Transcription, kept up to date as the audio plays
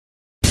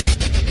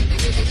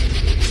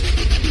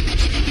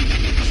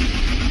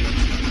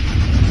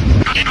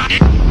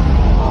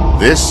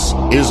This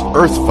is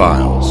Earth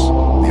Files,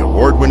 the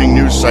award-winning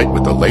news site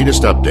with the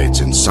latest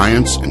updates in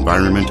science,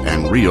 environment,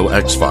 and real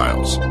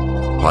X-Files.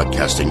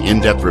 Podcasting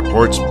in-depth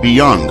reports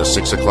beyond the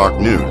 6 o'clock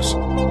news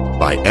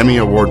by Emmy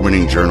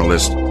Award-winning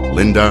journalist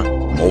Linda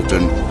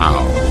Moulton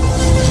Howe.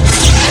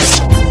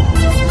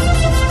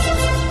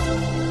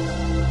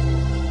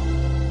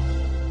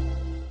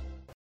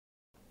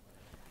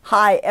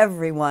 Hi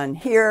everyone,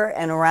 here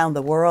and around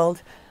the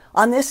world.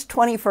 On this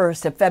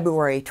 21st of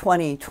February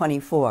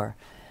 2024,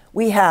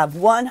 we have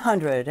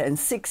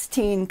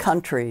 116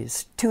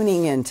 countries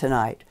tuning in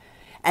tonight.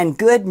 And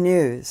good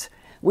news,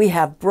 we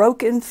have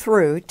broken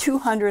through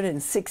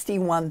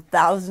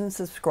 261,000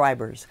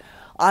 subscribers,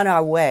 on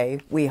our way,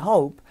 we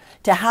hope,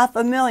 to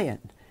 500,000.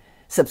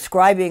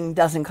 Subscribing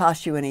doesn't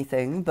cost you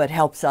anything, but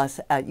helps us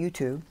at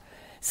YouTube.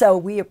 So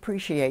we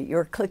appreciate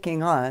your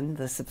clicking on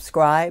the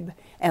subscribe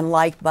and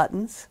like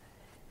buttons.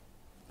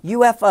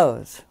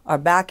 UFOs are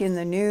back in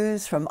the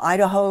news from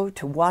Idaho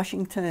to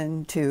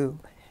Washington to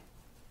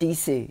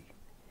DC.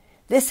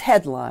 This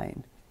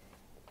headline,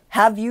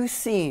 "Have you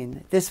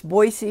seen this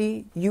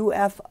Boise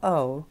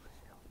UFO?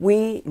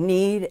 We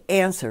need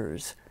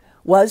answers,"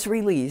 was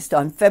released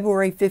on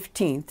February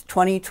 15th,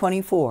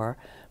 2024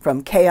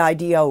 from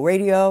KIDO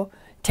Radio,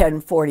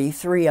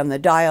 1043 on the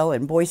dial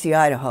in Boise,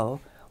 Idaho,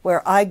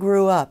 where I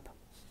grew up.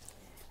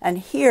 And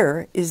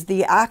here is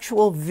the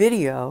actual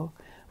video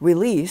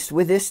released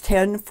with this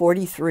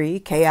 1043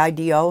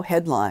 KIDO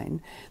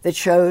headline that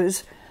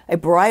shows a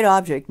bright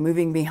object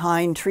moving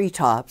behind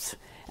treetops,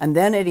 and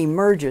then it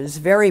emerges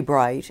very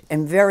bright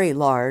and very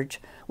large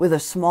with a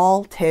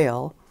small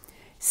tail,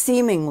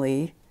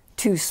 seemingly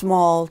too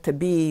small to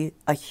be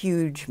a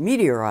huge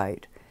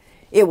meteorite.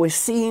 It was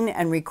seen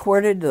and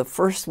recorded the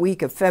first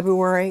week of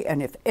February,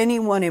 and if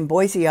anyone in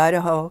Boise,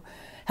 Idaho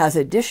has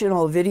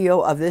additional video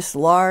of this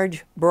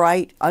large,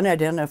 bright,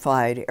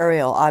 unidentified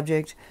aerial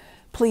object,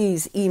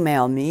 please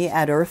email me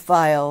at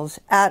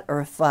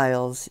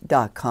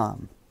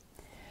earthfiles@earthfiles.com.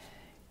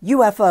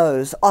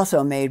 UFOs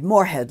also made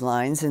more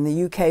headlines in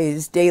the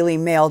UK's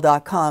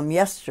dailymail.com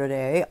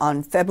yesterday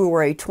on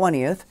February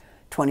 20th,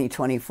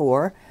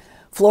 2024.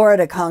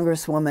 Florida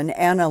Congresswoman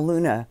Anna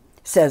Luna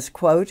says,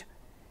 quote,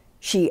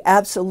 "She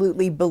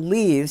absolutely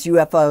believes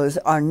UFOs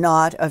are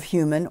not of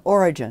human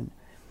origin."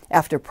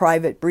 After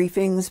private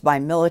briefings by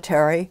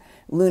military,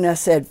 Luna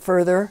said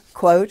further,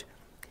 quote,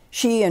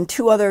 "She and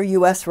two other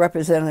U.S.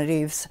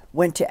 representatives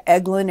went to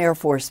Eglin Air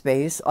Force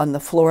Base on the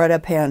Florida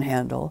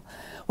Panhandle,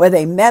 where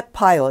they met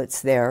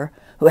pilots there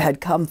who had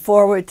come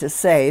forward to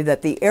say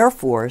that the Air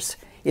Force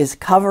is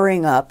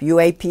covering up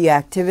UAP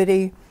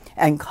activity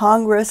and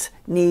Congress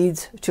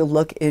needs to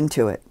look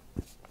into it."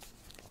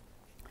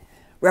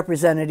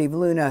 Representative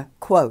Luna,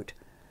 quote,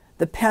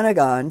 "The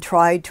Pentagon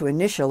tried to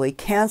initially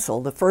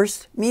cancel the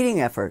first meeting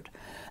effort,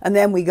 and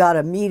then we got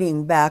a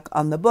meeting back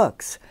on the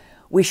books.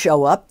 We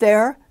show up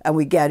there and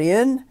we get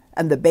in,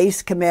 and the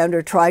base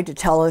commander tried to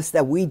tell us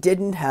that we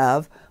didn't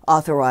have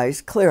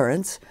authorized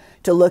clearance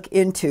to look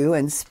into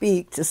and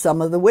speak to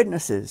some of the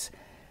witnesses.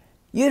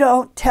 You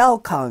don't tell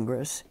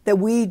Congress that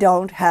we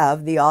don't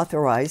have the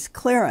authorized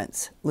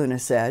clearance," Luna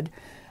said,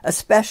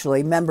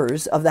 especially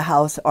members of the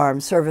House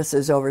Armed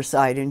Services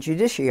Oversight and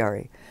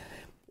Judiciary,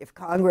 if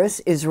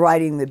Congress is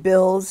writing the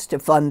bills to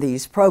fund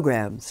these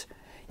programs.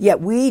 Yet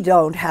we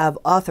don't have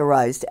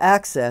authorized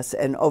access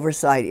and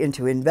oversight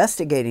into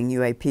investigating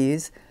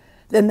UAPs,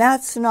 then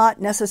that's not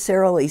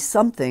necessarily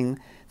something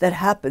that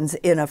happens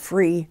in a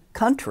free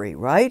country,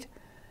 right?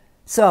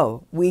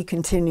 So we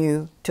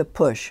continue to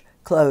push,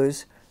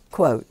 close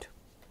quote.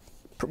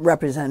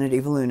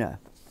 Representative Luna.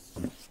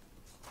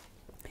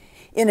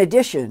 In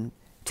addition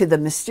to the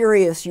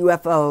mysterious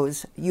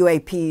UFOs,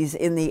 UAPs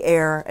in the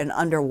air and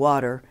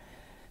underwater,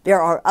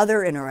 there are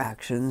other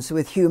interactions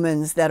with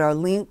humans that are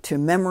linked to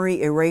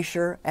memory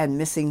erasure and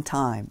missing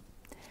time,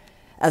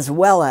 as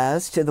well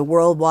as to the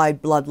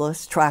worldwide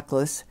bloodless,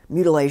 trackless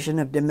mutilation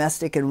of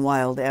domestic and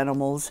wild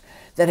animals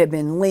that have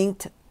been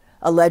linked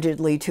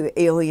allegedly to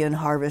alien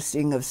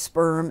harvesting of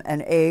sperm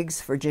and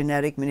eggs for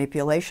genetic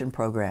manipulation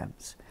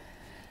programs.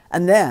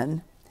 And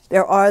then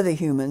there are the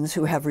humans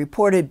who have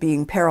reported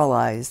being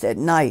paralyzed at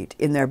night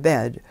in their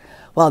bed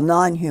while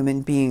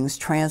non-human beings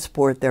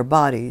transport their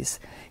bodies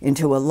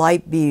into a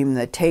light beam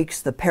that takes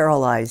the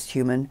paralyzed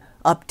human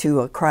up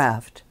to a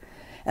craft.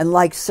 And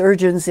like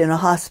surgeons in a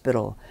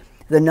hospital,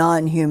 the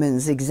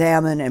non-humans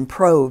examine and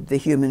probe the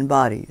human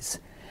bodies.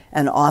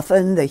 And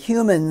often the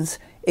humans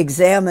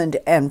examined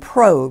and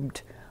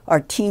probed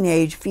are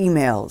teenage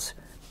females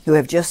who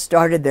have just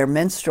started their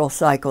menstrual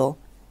cycle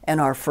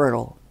and are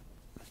fertile.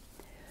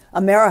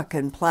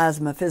 American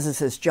plasma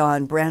physicist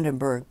John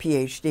Brandenburg,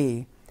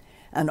 PhD,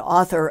 and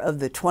author of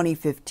the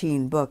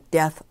 2015 book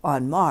Death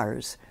on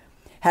Mars,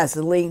 has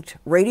linked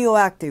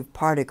radioactive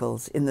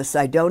particles in the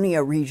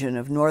Cydonia region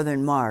of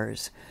northern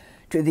Mars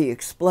to the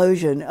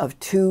explosion of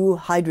 2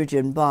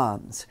 hydrogen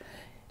bombs,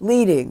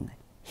 leading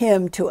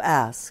him to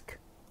ask,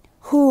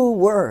 who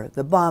were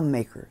the bomb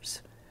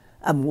makers,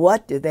 and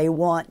what do they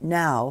want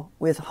now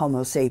with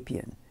Homo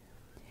sapien?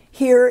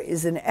 Here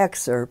is an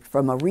excerpt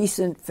from a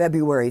recent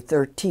February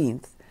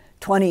 13th,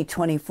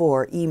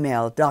 2024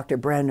 email Dr.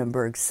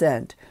 Brandenburg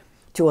sent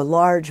to a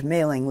large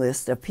mailing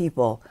list of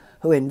people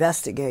who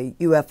investigate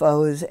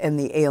UFOs and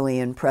the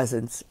alien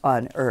presence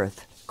on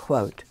Earth.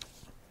 Quote,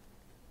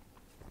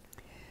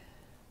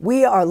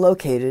 "We are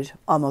located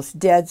almost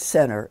dead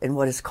center in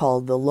what is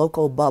called the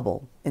local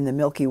bubble in the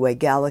Milky Way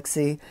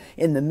galaxy,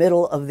 in the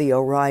middle of the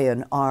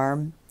Orion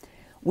Arm.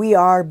 We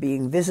are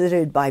being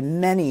visited by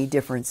many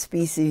different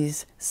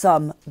species,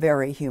 some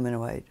very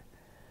humanoid.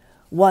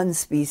 One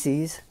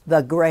species,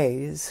 the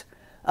Greys,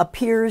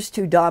 appears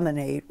to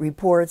dominate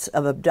reports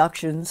of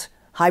abductions,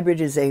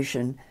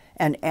 hybridization,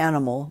 and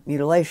animal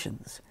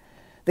mutilations.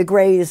 The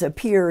Greys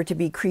appear to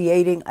be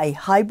creating a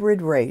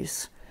hybrid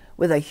race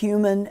with a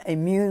human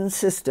immune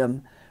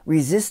system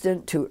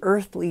resistant to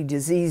earthly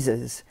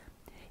diseases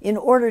in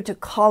order to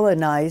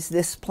colonize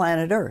this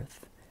planet Earth.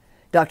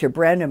 Dr.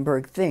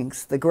 Brandenburg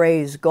thinks the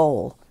Greys'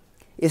 goal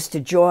is to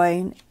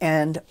join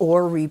and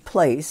or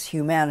replace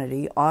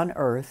humanity on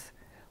Earth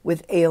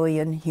with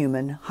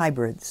alien-human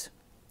hybrids.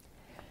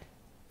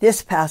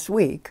 This past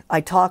week,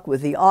 I talked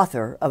with the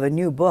author of a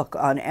new book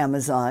on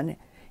Amazon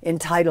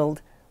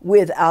entitled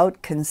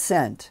Without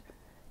Consent,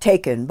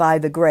 Taken by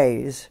the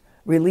Greys,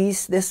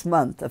 released this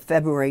month of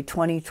February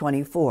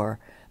 2024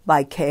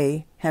 by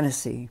Kay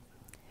Hennessy.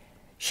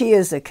 She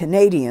is a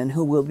Canadian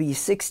who will be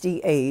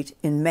 68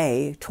 in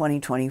May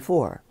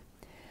 2024.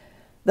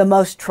 The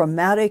most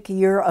traumatic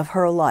year of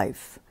her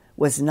life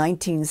was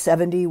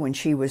 1970 when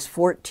she was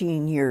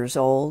 14 years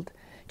old,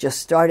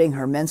 just starting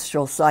her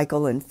menstrual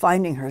cycle and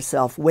finding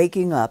herself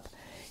waking up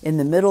in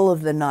the middle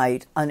of the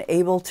night,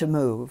 unable to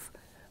move,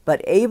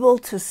 but able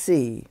to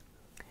see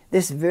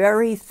this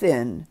very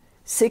thin,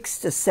 6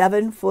 to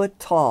 7 foot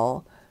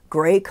tall,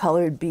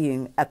 gray-colored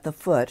being at the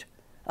foot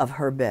of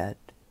her bed.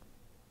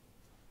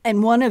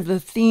 And one of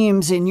the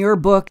themes in your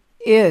book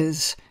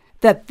is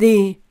that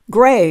the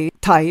gray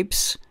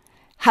types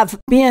have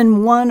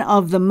been one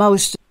of the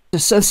most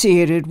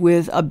associated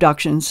with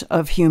abductions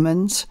of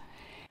humans.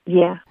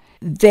 Yeah.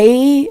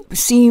 They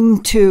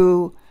seem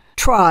to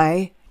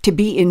try to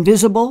be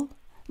invisible,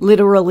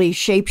 literally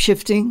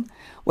shape-shifting,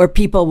 where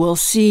people will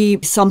see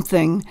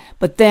something,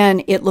 but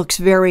then it looks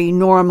very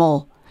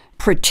normal.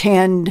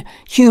 Pretend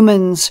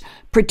humans,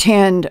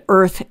 pretend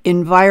Earth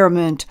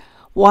environment,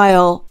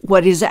 while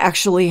what is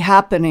actually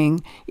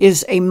happening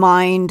is a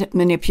mind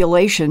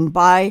manipulation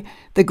by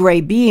the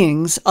gray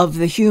beings of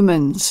the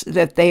humans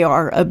that they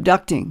are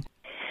abducting.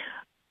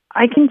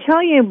 I can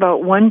tell you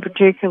about one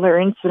particular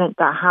incident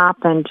that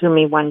happened to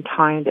me one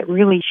time that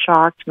really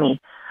shocked me.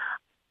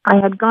 I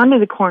had gone to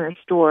the corner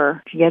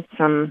store to get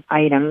some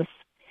items,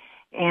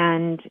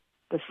 and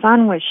the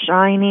sun was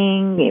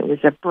shining. It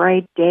was a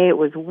bright day. It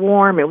was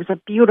warm. It was a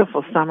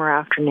beautiful summer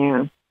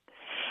afternoon.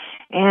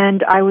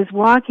 And I was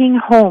walking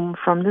home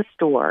from the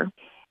store.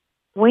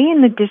 Way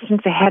in the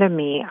distance ahead of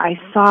me, I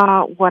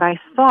saw what I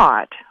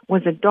thought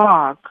was a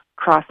dog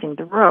crossing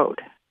the road.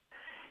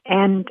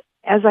 And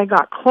as I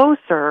got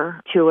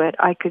closer to it,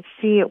 I could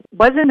see it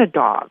wasn't a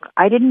dog.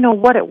 I didn't know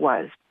what it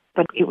was,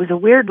 but it was a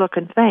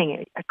weird-looking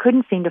thing. I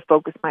couldn't seem to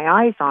focus my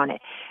eyes on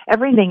it.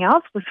 Everything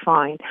else was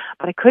fine,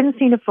 but I couldn't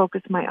seem to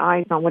focus my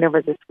eyes on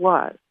whatever this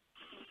was.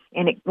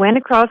 And it went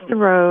across the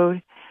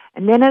road,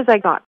 and then as I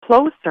got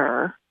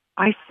closer,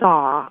 I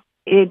saw,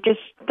 it just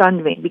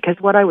stunned me, because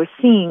what I was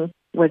seeing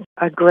was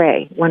a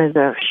gray, one of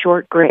the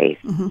short grays.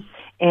 Mm-hmm.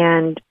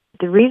 And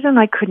the reason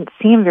I couldn't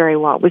see him very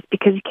well was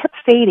because he kept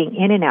fading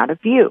in and out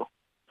of view.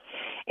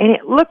 And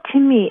it looked to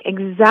me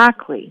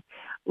exactly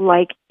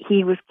like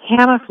he was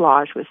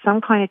camouflaged with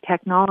some kind of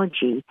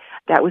technology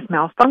that was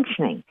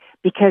malfunctioning,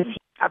 because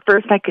at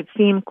first I could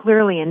see him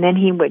clearly, and then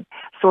he would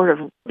sort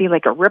of be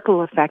like a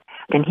ripple effect,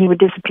 and he would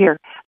disappear,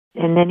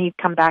 and then he'd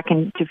come back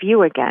into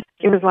view again.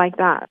 It was like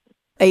that.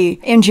 An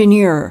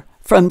engineer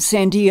from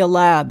Sandia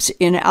Labs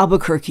in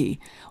Albuquerque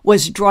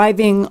was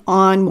driving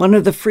on one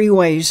of the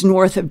freeways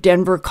north of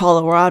Denver,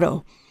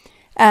 Colorado,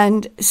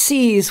 and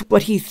sees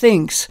what he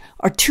thinks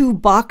are two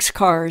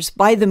boxcars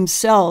by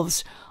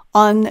themselves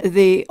on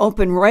the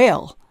open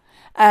rail,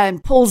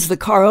 and pulls the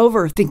car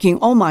over thinking,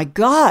 oh my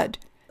God,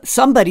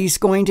 somebody's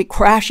going to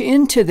crash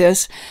into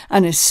this.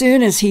 And as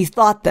soon as he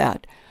thought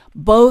that,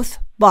 both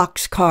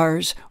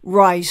boxcars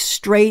rise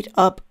straight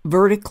up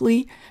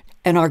vertically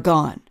and are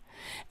gone.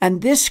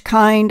 And this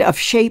kind of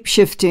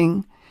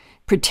shape-shifting,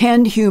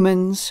 pretend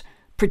humans,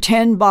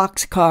 pretend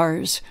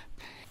boxcars,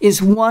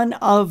 is one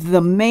of the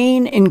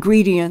main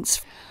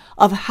ingredients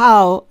of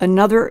how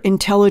another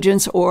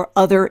intelligence or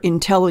other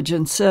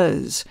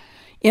intelligences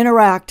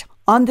interact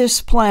on this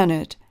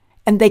planet,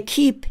 and they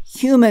keep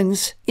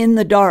humans in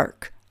the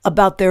dark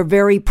about their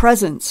very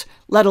presence,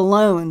 let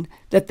alone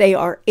that they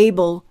are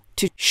able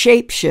to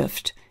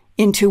shapeshift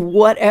into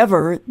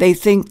whatever they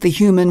think the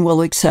human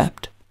will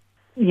accept.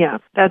 Yeah,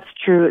 that's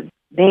true.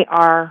 They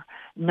are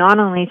not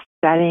only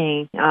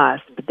studying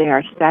us, but they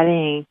are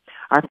studying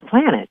our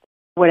planet.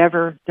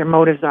 Whatever their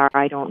motives are,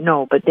 I don't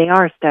know, but they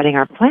are studying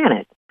our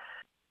planet.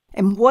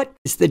 And what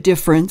is the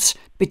difference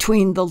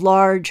between the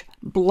large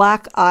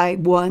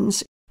black-eyed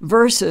ones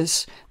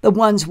versus the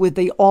ones with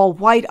the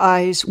all-white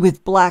eyes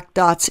with black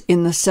dots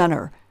in the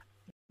center?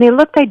 They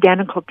looked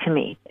identical to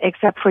me,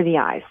 except for the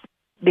eyes.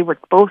 They were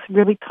both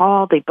really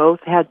tall. They both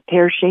had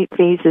pear-shaped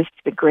faces,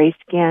 the gray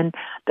skin,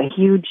 the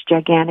huge,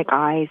 gigantic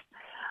eyes.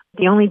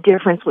 The only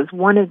difference was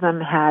one of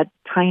them had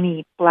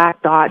tiny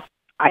black dots,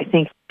 I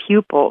think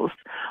pupils,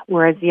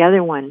 whereas the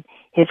other one,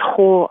 his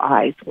whole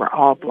eyes were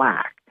all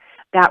black.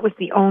 That was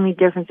the only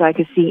difference I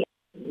could see.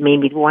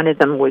 Maybe one of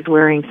them was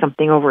wearing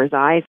something over his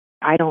eyes.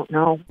 I don't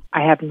know.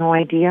 I have no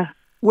idea.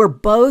 Were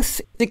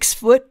both 6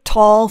 foot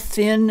tall,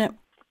 thin?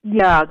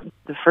 Yeah,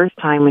 the first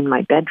time in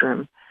my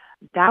bedroom,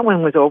 that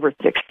one was over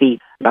 6 feet,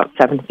 about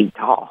 7 feet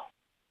tall.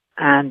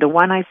 And the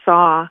one I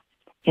saw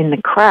in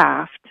the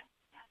craft,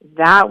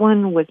 that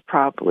one was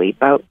probably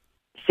about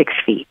 6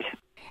 feet.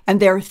 And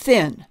they're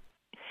thin?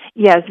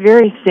 Yes,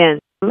 very thin.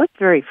 They look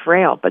very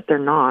frail, but they're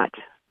not.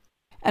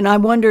 And I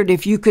wondered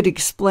if you could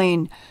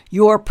explain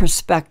your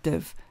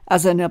perspective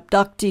as an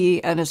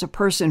abductee and as a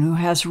person who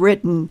has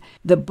written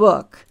the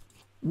book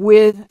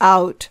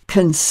Without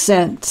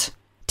Consent,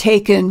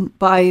 taken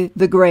by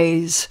the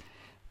Greys,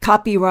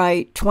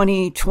 copyright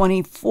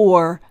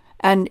 2024,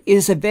 and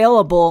is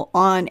available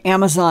on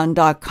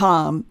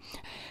Amazon.com.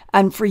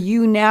 And for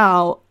you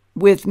now,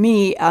 with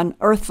me on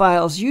Earth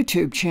Files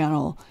YouTube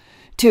channel,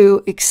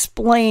 to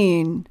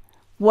explain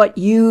what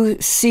you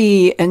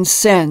see and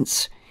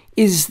sense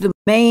is the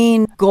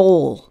main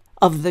goal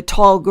of the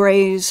tall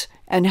Greys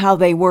and how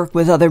they work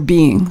with other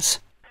beings.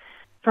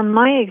 From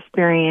my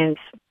experience,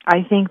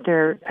 I think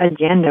their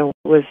agenda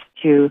was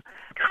to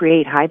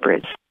create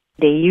hybrids.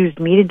 They used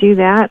me to do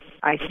that.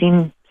 I've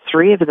seen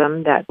 3 of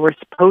them that were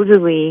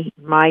supposedly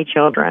my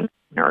children,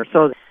 or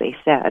so they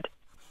said.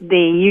 They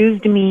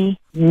used me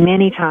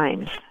many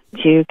times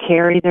to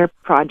carry their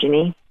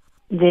progeny.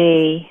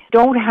 They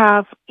don't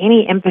have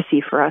any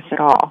empathy for us at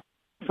all.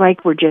 It's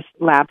like we're just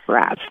lab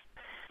rats.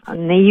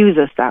 And they use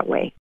us that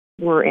way.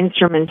 We're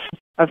instruments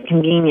of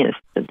convenience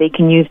that they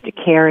can use to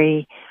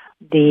carry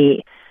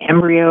the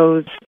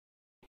embryos.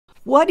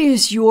 What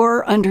is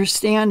your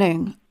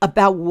understanding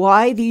about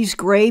why these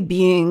gray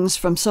beings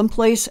from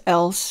someplace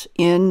else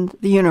in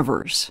the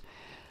universe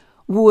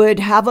would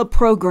have a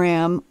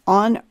program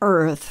on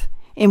Earth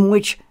in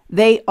which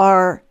they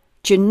are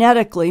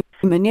genetically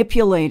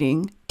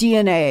manipulating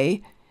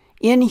DNA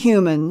in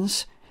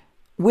humans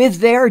with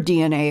their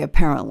DNA,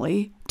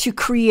 apparently, to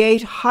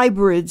create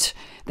hybrids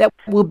that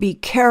will be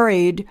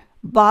carried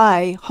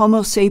by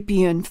Homo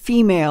sapien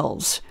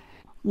females?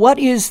 What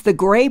is the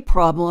gray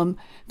problem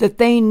that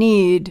they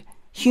need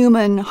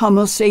human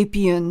Homo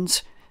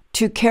sapiens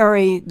to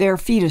carry their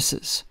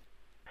fetuses?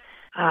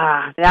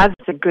 That's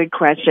a good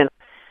question.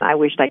 I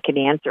wish I could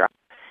answer.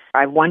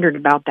 I've wondered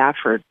about that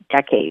for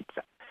decades,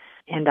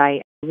 and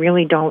I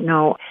really don't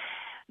know.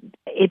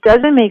 It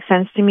doesn't make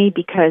sense to me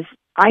because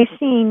I've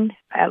seen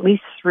at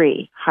least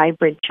 3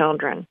 hybrid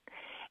children,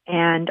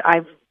 and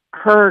I've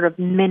heard of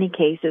many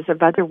cases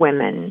of other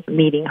women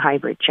meeting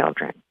hybrid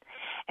children.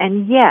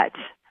 And yet,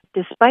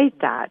 despite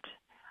that,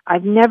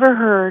 I've never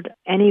heard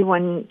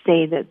anyone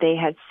say that they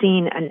had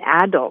seen an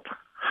adult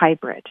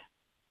hybrid.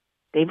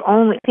 The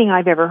only thing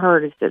I've ever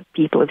heard is that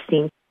people have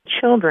seen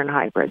children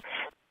hybrid.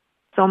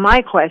 So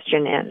my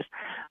question is,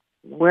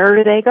 where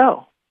do they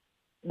go?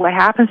 What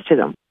happens to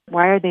them?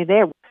 Why are they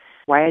there?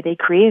 Why are they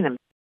creating them?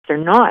 They're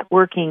not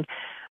working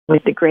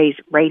with the Greys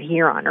right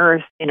here on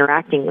Earth,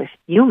 interacting with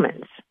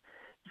humans.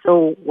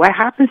 So what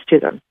happens to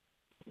them?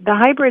 The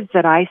hybrids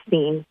that I've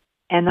seen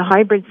and the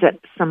hybrids that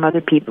some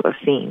other people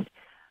have seen,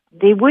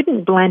 they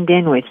wouldn't blend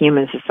in with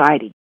human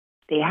society.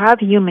 They have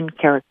human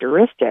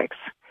characteristics,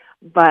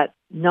 but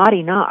not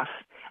enough.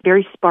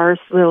 Very sparse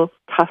little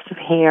tufts of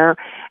hair,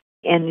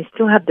 and they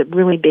still have the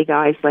really big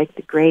eyes like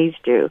the Greys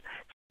do.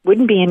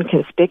 Wouldn't be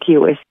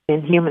inconspicuous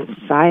in human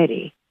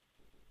society.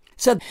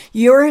 So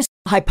your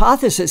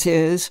hypothesis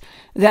is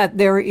that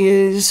there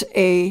is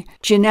a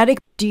genetic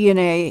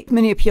DNA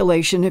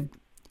manipulation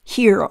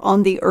here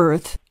on the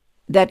Earth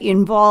that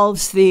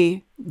involves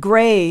the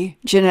gray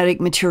genetic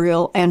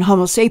material and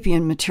Homo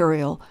sapien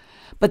material,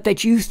 but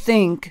that you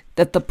think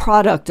that the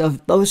product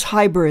of those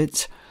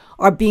hybrids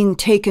are being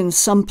taken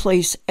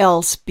someplace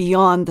else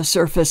beyond the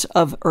surface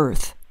of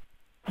Earth.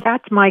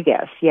 That's my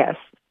guess, yes.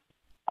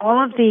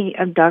 All of the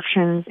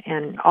abductions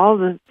and all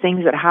the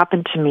things that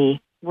happened to me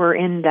were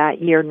in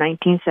that year,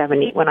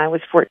 1970, when I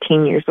was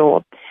 14 years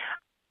old.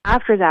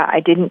 After that, I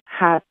didn't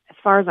have, as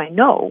far as I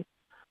know,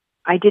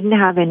 I didn't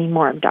have any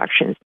more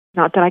abductions,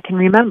 not that I can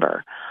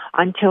remember,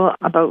 until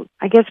about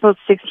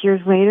 6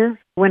 years later,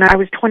 when I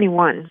was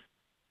 21.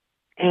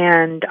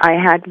 And I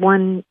had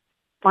one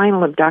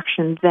final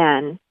abduction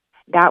then.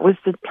 That was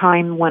the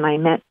time when I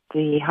met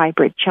the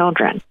hybrid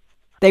children.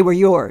 They were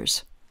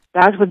yours?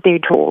 That's what they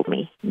told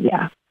me,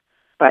 yeah.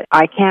 But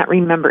I can't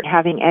remember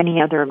having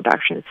any other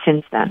abductions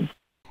since then.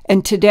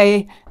 And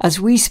today,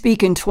 as we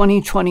speak in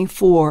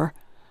 2024,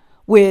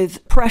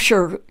 with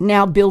pressure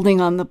now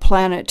building on the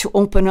planet to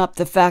open up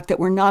the fact that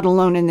we're not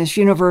alone in this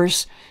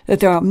universe, that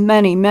there are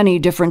many, many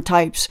different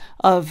types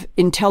of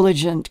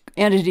intelligent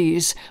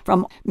entities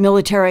from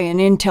military and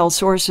intel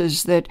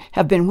sources that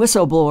have been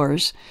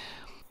whistleblowers.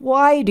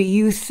 Why do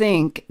you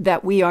think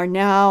that we are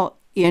now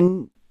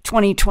in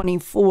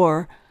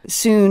 2024,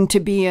 soon to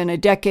be in a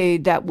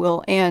decade that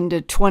will end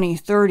at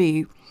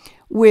 2030,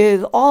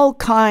 with all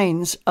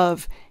kinds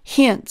of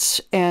hints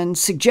and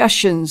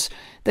suggestions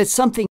that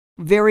something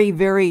very,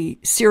 very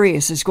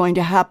serious is going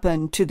to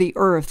happen to the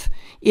Earth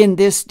in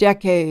this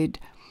decade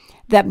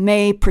that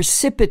may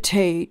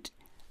precipitate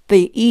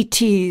the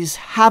ETs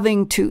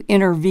having to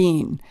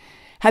intervene?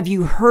 Have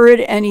you heard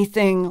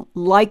anything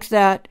like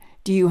that?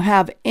 Do you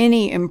have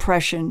any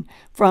impression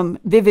from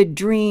vivid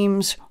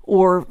dreams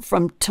or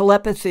from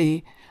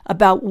telepathy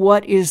about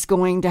what is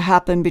going to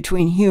happen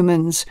between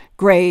humans,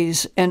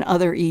 greys, and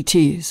other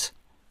ETs?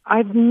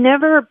 I've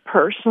never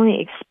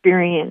personally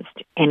experienced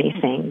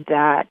anything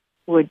that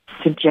would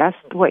suggest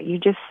what you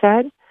just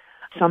said,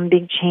 some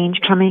big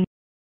change coming.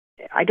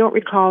 I don't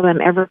recall them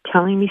ever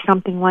telling me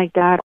something like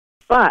that,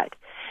 but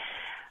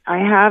I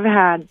have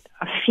had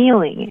a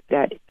feeling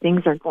that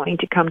things are going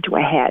to come to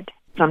a head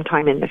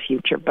sometime in the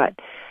future, but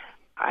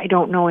I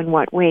don't know in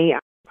what way.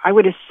 I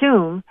would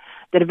assume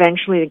that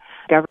eventually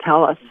they'll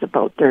tell us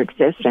about their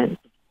existence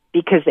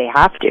because they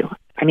have to.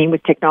 I mean,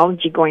 with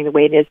technology going the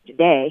way it is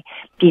today,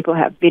 people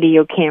have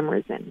video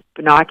cameras and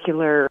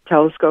binocular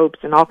telescopes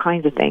and all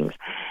kinds of things.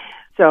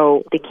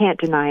 So they can't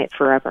deny it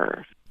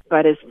forever.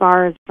 But as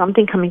far as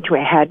something coming to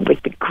a head with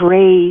the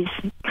grays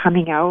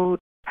coming out,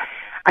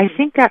 I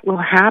think that will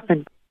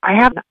happen. I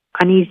have an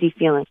uneasy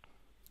feeling.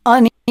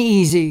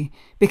 Uneasy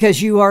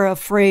because you are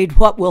afraid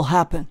what will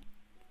happen?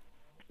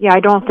 Yeah, I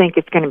don't think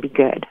it's going to be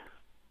good.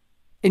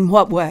 In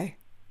what way?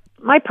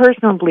 My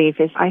personal belief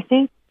is I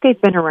think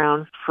they've been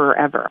around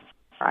forever.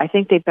 I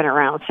think they've been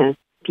around since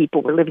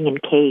people were living in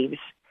caves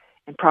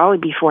and probably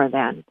before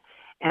then.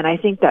 And I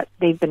think that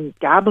they've been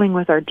dabbling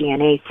with our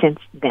DNA since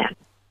then.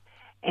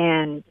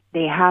 And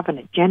they have an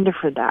agenda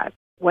for that.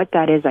 What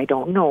that is, I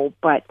don't know.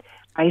 But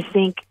I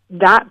think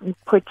that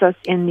puts us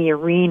in the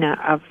arena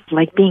of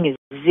like being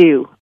a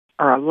zoo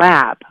or a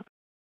lab.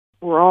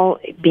 We're all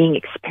being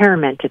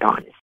experimented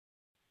on.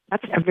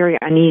 That's a very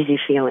uneasy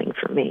feeling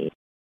for me.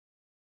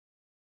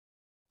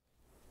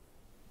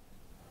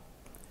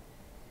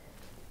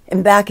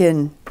 And back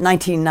in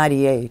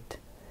 1998,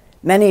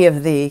 many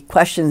of the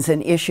questions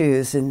and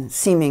issues and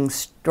seeming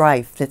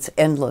strife that's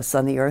endless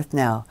on the earth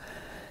now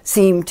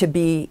seemed to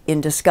be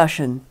in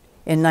discussion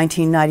in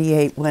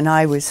 1998 when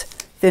I was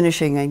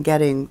finishing and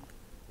getting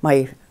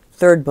my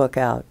third book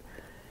out,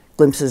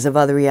 Glimpses of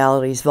Other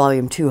Realities,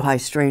 Volume 2, High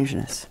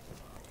Strangeness.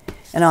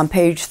 And on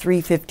page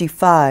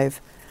 355,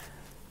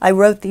 I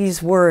wrote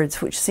these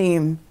words which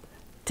seem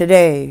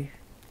today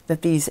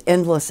that these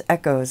endless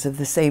echoes of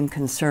the same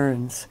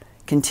concerns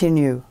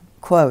continue,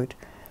 quote,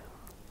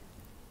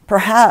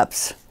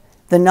 "Perhaps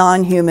the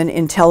non-human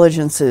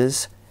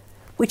intelligences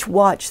which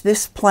watch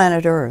this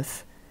planet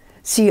Earth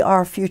see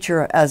our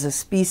future as a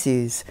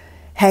species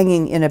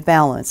hanging in a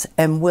balance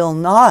and will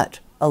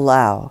not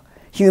allow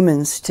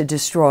humans to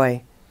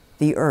destroy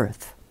the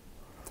Earth.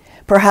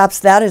 Perhaps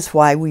that is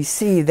why we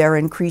see their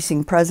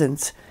increasing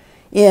presence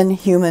in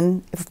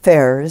human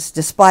affairs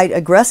despite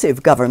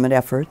aggressive government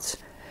efforts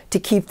to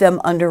keep them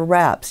under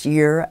wraps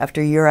year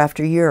after year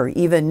after year,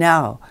 even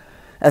now,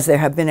 as there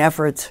have been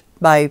efforts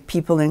by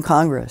people in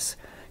Congress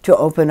to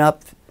open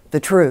up the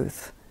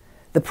truth.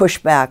 The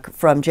pushback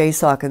from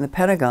JSOC and the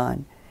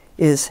Pentagon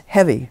is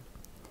heavy.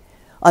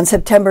 On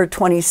September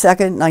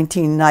 22nd,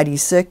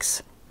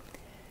 1996,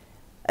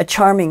 a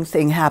charming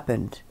thing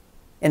happened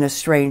in a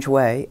strange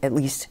way, at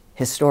least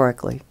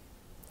historically.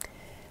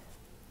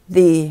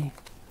 The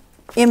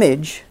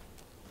image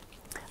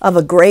of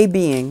a gray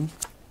being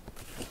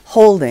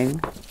holding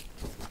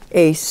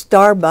a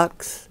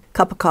Starbucks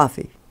cup of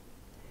coffee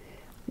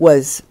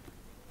was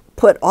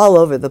put all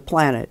over the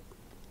planet.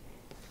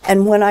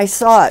 And when I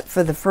saw it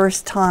for the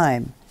first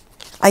time,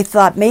 I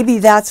thought maybe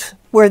that's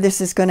where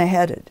this is going to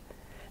head.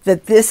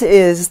 That this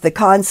is the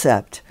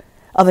concept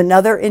of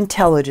another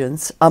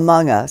intelligence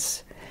among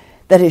us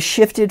that has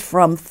shifted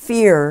from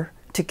fear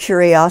to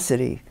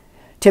curiosity,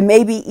 to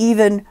maybe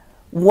even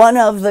one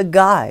of the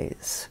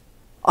guys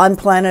on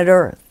planet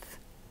Earth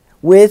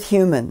with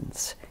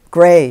humans,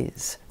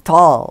 grays,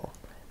 tall,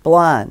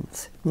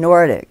 blondes,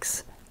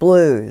 Nordics,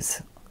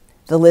 blues,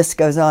 the list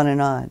goes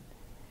on.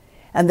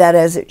 And that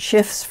as it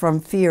shifts from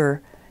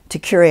fear to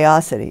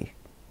curiosity,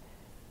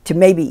 to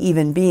maybe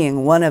even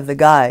being one of the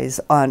guys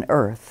on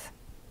Earth,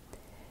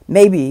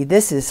 maybe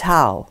this is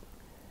how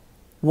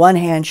one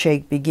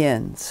handshake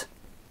begins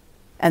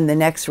and the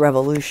next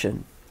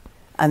revolution,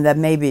 and that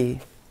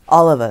maybe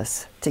all of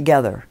us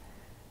together,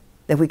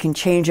 that we can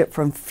change it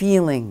from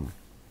feeling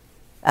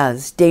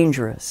as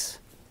dangerous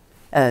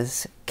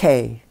as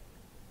Kay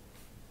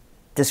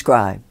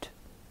described,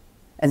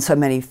 and so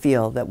many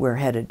feel that we're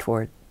headed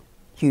toward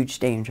huge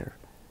danger.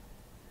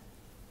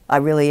 I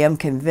really am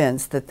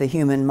convinced that the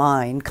human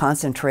mind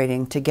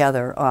concentrating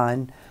together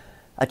on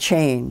a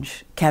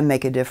change can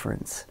make a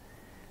difference.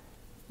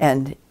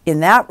 And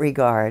in that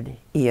regard,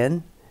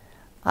 Ian,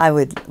 I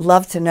would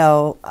love to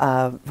know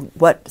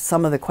what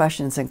some of the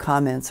questions and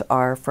comments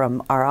are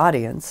from our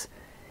audience,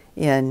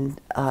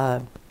 and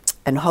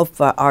hope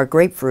our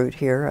grapefruit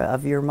here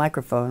of your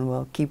microphone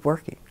will keep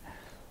working.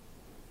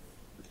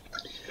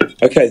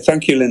 Okay,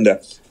 thank you,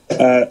 Linda.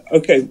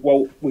 Okay,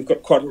 well, we've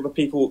got quite a lot of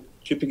people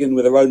chipping in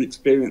with their own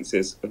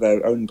experiences,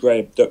 their own grey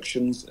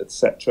abductions,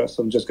 etc.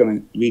 So I'm just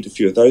going to read a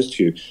few of those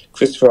to you.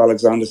 Christopher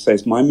Alexander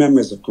says, my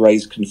memories of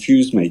greys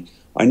confuse me.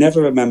 I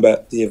never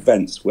remember the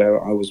events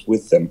where I was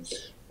with them,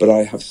 but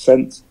I have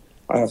sense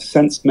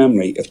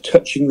memory of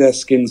touching their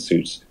skin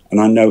suits, and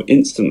I know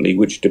instantly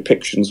which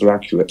depictions are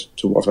accurate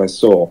to what I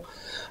saw.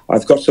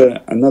 I've got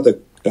another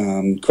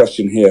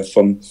question here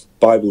from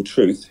Bible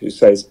Truth, who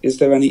says, is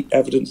there any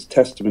evidence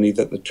testimony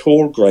that the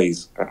tall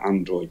greys are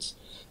androids?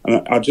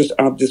 And I'll just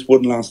add this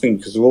one last thing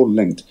because they're all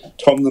linked.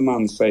 Tom the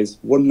Man says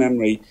one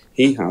memory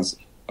he has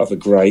of a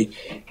grey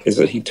is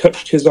that he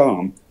touched his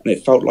arm and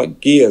it felt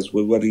like gears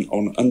were running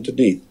on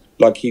underneath,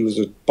 like he was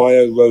a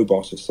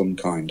bio-robot of some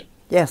kind.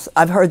 Yes,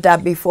 I've heard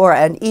that before.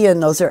 And Ian,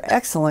 those are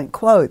excellent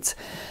quotes.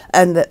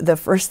 And the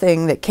first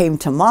thing that came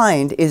to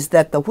mind is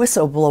that the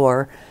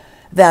whistleblower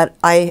that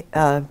I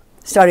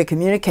started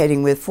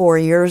communicating with 4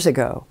 years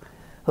ago,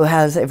 who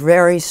has a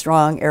very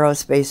strong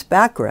aerospace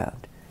background,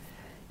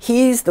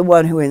 he's the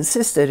one who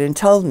insisted and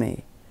told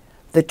me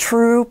the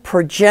true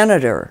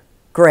progenitor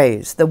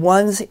greys, the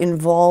ones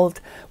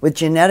involved with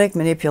genetic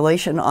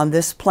manipulation on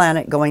this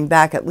planet going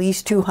back at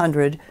least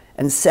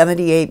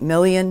 278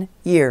 million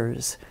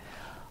years,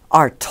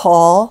 are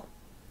tall,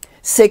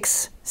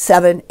 6,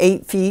 7,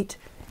 8 feet,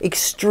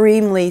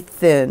 extremely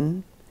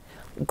thin,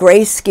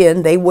 gray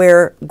skin. They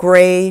wear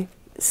gray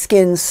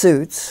skin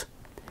suits,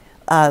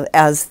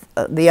 as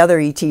the other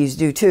ETs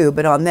do too,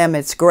 but on them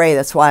it's gray.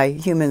 That's why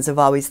humans have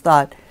always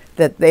thought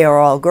that they are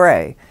all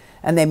gray.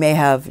 And they may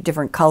have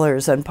different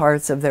colors on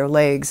parts of their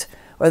legs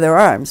or their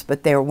arms,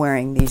 but they're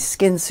wearing these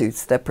skin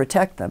suits that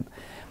protect them.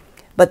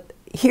 But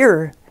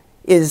here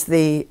is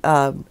the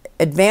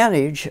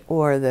advantage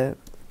or the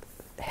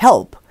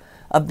help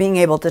of being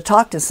able to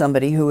talk to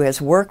somebody who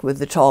has worked with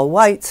the tall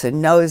whites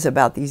and knows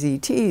about these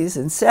ETs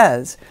and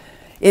says,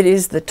 it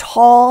is the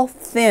tall,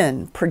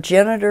 thin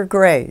progenitor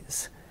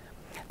greys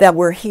that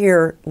were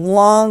here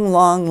long,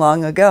 long,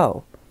 long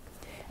ago.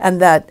 And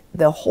that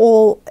the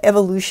whole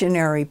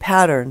evolutionary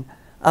pattern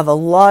of a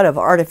lot of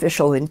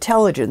artificial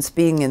intelligence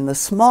being in the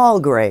small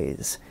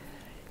greys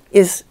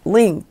is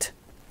linked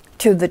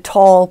to the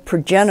tall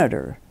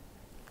progenitor,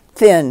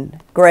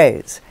 thin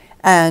greys.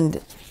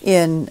 And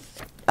in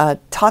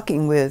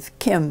talking with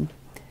Kim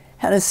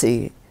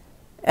Hennessy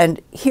and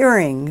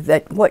hearing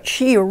that what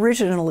she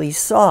originally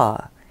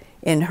saw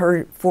in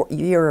her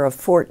year of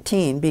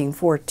 14, being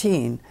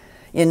 14,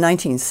 in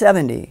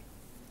 1970,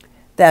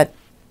 that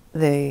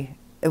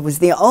it was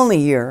the only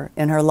year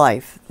in her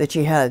life that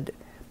she had,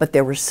 but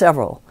there were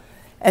several.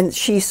 And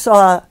she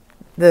saw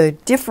the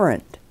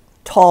different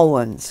tall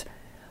ones,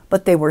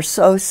 but they were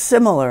so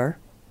similar,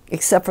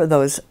 except for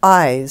those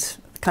eyes,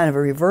 kind of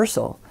a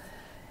reversal.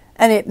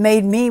 And it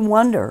made me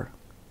wonder.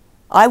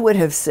 I would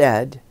have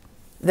said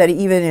that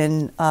even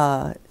in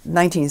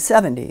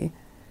 1970,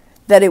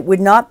 that it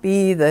would not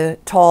be the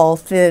tall,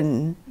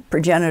 thin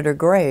progenitor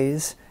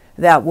greys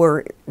that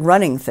were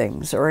running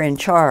things or in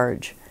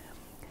charge.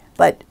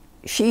 But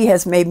she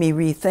has made me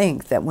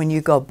rethink that when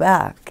you go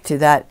back to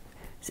that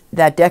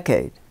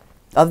decade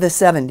of the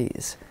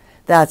 70s,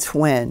 that's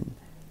when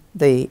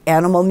the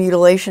animal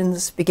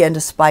mutilations began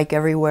to spike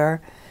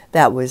everywhere.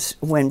 That was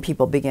when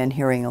people began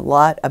hearing a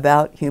lot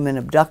about human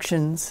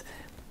abductions.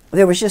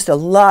 There was just a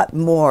lot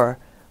more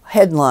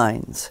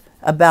headlines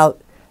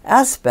about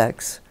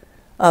aspects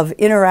of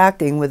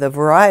interacting with a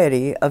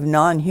variety of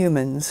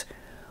non-humans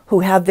who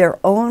have their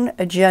own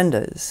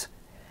agendas,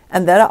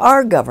 and that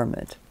our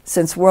government,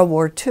 since World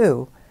War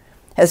II,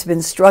 has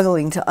been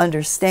struggling to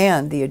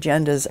understand the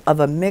agendas of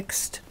a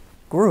mixed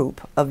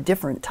group of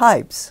different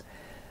types.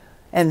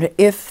 And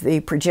if the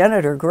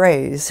progenitor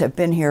greys have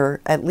been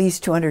here at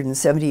least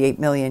 278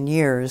 million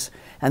years,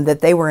 and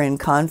that they were in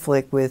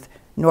conflict with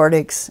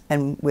Nordics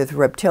and with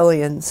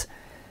reptilians,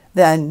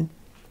 then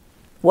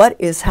what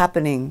is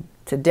happening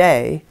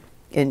today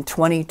in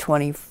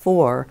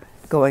 2024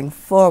 going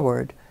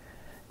forward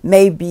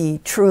may be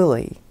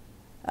truly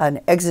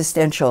an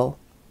existential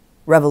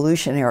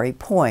revolutionary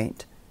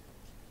point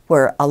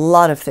where a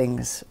lot of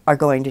things are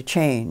going to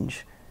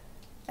change.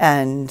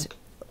 And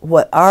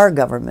what our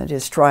government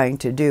is trying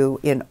to do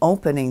in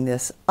opening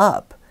this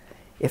up,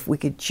 if we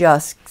could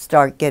just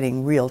start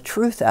getting real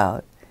truth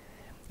out,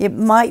 it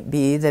might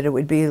be that it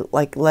would be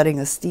like letting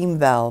a steam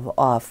valve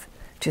off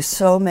to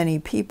so many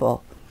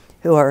people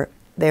who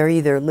they're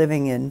either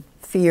living in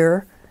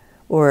fear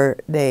or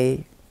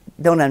they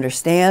don't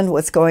understand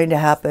what's going to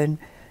happen.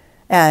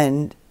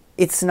 And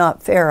it's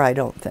not fair, I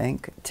don't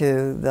think,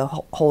 to the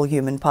whole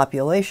human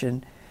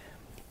population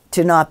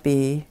to not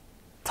be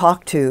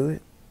talked to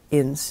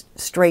in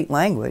straight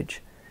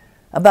language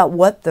about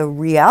what the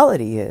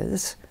reality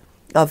is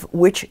of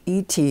which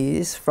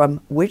ETs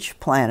from which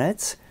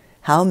planets,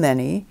 how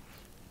many,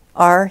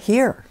 are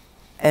here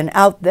and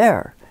out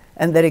there,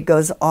 and that it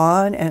goes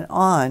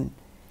on,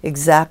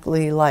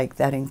 exactly like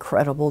that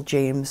incredible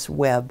James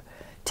Webb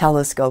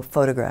telescope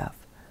photograph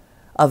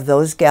of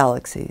those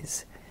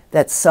galaxies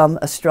that some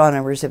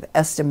astronomers have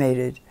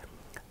estimated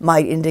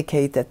might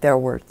indicate that there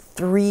were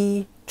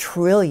 3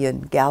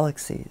 trillion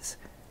galaxies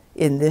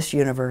in this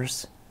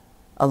universe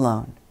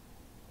alone.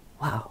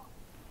 Wow.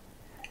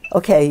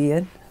 Okay,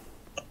 Ian.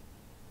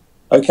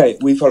 Okay,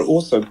 we've got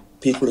also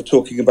people are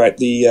talking about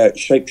the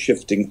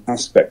shape-shifting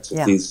aspect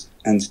of these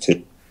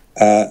entities.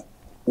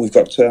 We've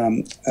got,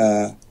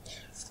 let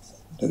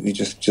me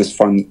just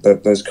find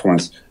those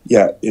comments.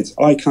 Yeah, it's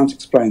I can't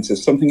explain.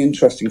 Says something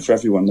interesting for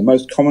everyone. The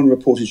most common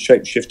reported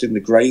shape-shifting the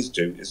Greys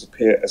do is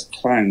appear as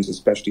clowns,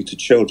 especially to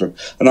children.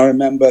 And I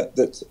remember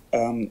that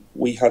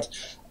we had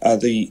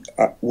the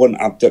one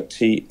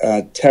abductee,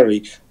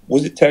 Terry.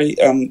 Was it Terry?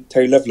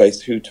 Terry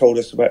Lovelace, who told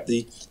us about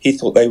he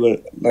thought they were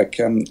like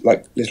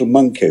little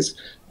monkeys.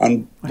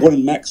 And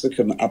one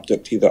Mexican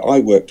abductee that I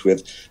worked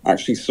with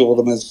actually saw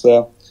them as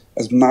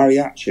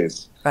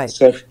mariachis. Right.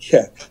 So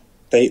yeah,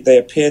 they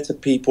appear to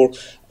people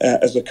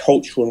as a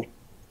cultural,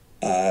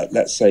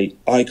 let's say,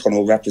 icon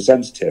or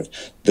representative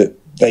that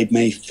they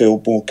may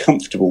feel more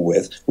comfortable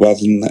with, rather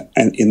than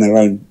in their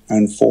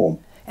own form.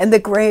 And the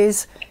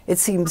Greys, it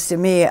seems to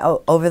me,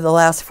 over the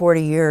last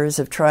 40 years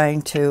of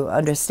trying to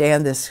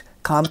understand this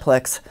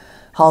complex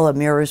hall of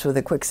mirrors with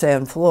a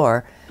quicksand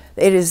floor,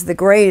 it is the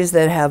Greys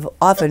that have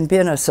often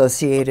been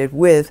associated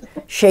with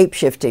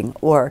shape-shifting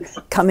or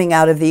coming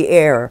out of the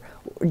air,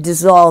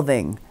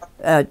 dissolving,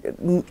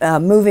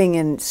 moving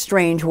in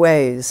strange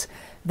ways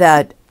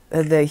that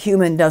the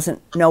human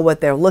doesn't know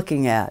what they're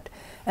looking at.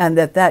 And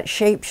that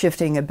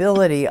shape-shifting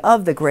ability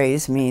of the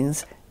Greys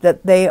means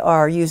that they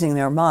are using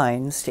their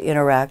minds to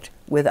interact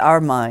with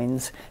our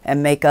minds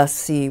and make us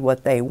see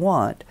what they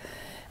want.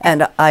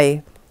 And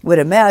I would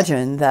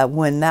imagine that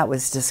when that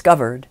was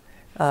discovered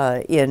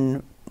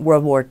in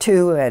World War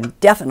II and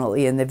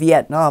definitely in the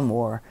Vietnam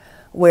War,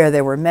 where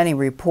there were many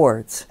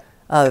reports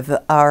of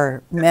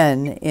our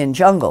men in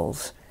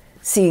jungles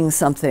seeing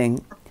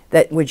something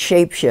that would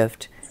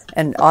shapeshift,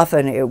 and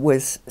often it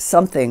was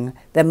something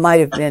that might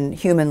have been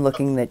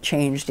human-looking that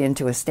changed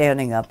into a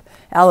standing-up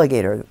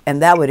alligator.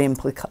 And that would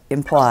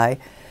imply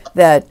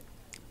that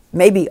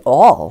maybe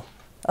all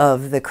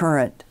of the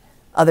current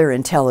other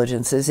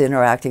intelligences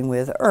interacting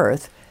with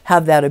Earth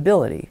have that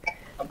ability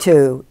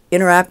to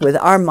interact with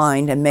our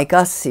mind and make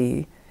us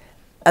see,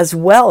 as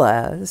well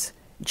as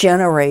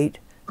generate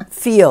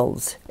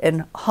fields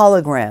and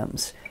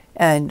holograms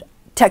and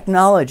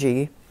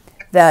technology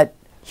that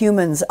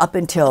humans up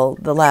until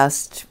the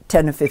last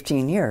 10 to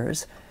 15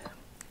 years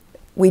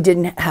we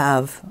didn't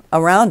have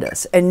around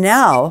us. And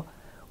now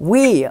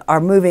we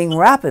are moving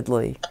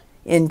rapidly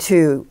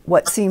into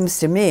what seems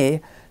to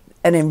me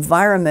an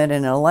environment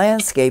and a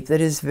landscape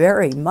that is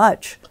very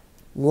much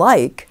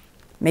like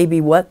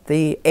maybe what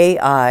the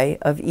AI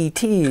of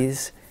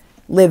ETs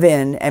live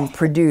in and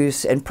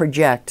produce and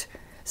project,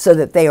 so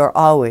that they are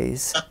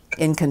always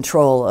in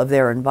control of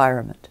their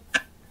environment.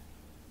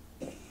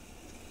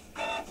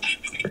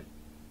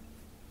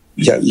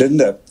 Yeah,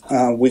 Linda,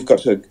 we've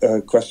got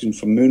a question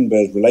from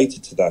Moonbird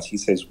related to that. He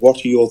says,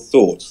 what are your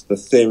thoughts, the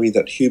theory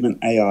that human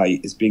AI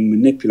is being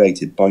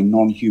manipulated by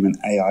non-human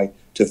AI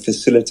to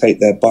facilitate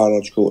their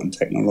biological and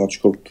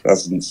technological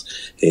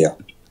presence here?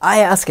 I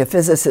asked a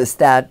physicist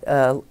that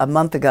a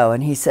month ago,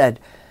 and he said,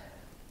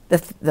 the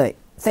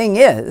thing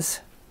is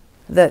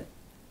that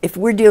if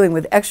we're dealing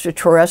with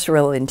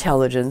extraterrestrial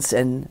intelligence,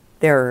 and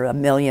there are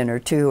 1 million or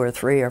 2 or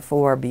 3 or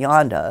 4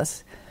 beyond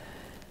us,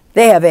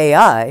 they have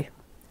AI.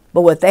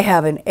 But what they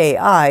have in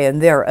AI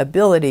and their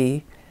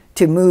ability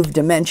to move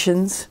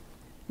dimensions,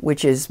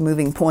 which is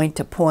moving point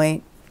to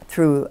point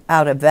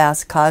throughout a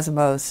vast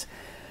cosmos,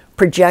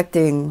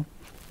 projecting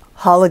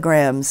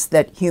holograms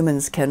that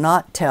humans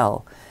cannot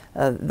tell.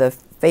 The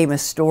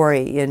famous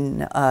story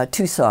in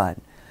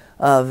Tucson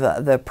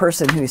of the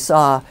person who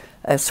saw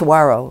a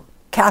saguaro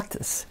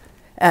cactus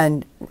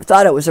and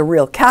thought it was a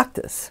real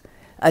cactus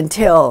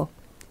until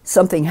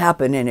something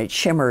happened and it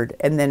shimmered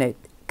and then it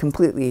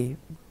completely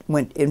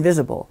went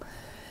invisible.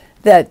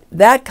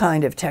 That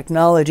kind of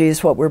technology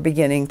is what we're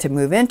beginning to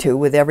move into,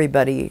 with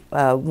everybody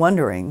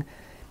wondering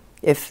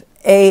if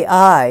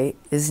AI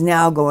is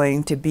now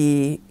going to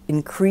be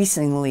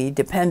increasingly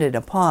dependent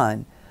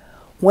upon.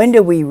 When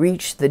do we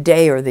reach the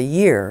day or the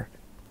year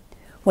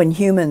when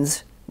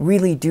humans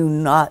really do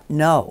not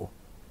know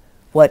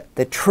what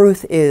the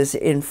truth is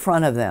in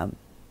front of them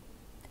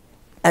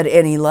at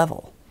any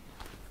level?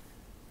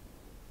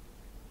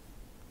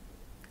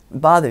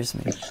 It bothers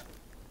me.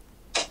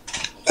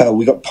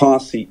 We got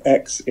Parsi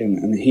X in,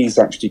 and he's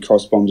actually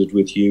corresponded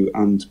with you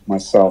and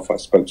myself. I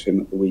spoke to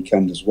him at the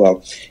weekend as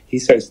well. He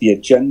says the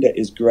agenda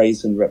is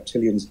Greys and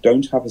reptilians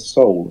don't have a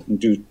soul and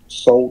do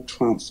soul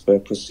transfer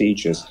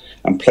procedures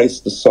and place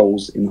the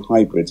souls in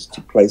hybrids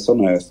to place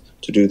on Earth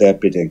to do their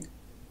bidding.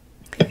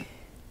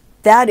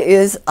 that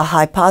is a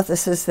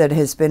hypothesis that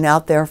has been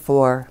out there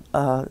for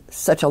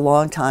such a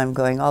long time,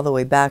 going all the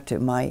way back to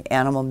my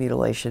animal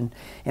mutilation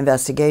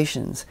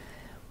investigations.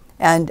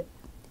 And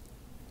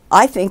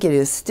I think it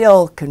is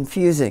still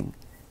confusing,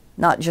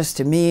 not just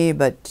to me,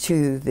 but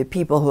to the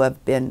people who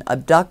have been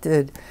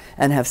abducted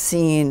and have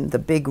seen the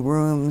big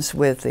rooms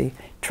with the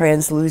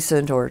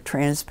translucent or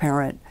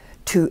transparent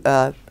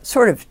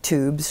sort of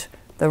tubes,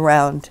 the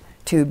round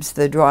tubes.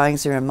 The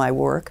drawings are in my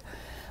work.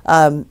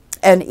 And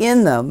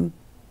in them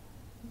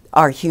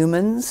are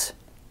humans,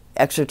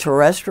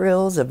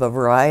 extraterrestrials of a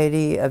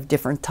variety of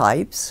different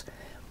types.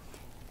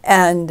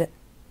 And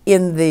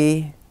in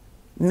the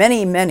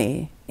many,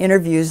 many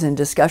interviews and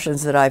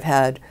discussions that I've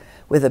had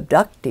with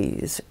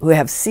abductees who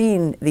have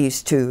seen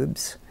these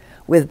tubes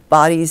with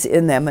bodies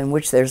in them in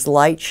which there's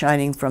light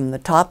shining from the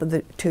top of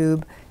the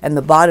tube and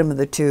the bottom of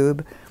the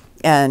tube,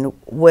 and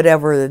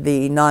whatever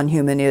the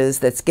non-human is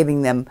that's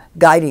giving them,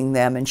 guiding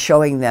them and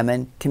showing them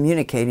and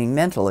communicating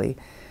mentally,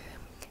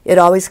 it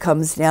always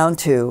comes down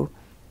to,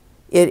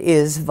 it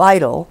is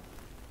vital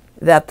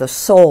that the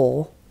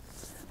soul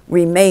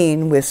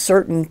remain with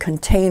certain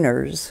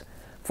containers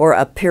for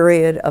a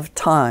period of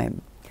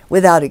time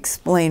without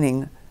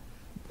explaining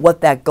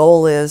what that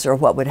goal is or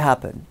what would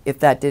happen if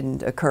that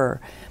didn't occur.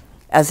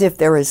 As if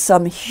there is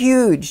some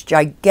huge,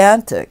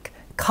 gigantic,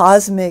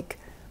 cosmic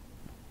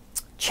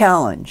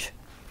challenge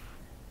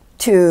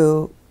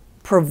to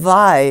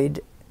provide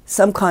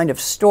some kind of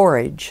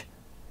storage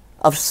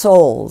of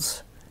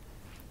souls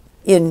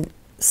in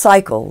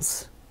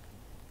cycles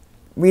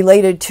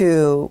related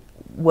to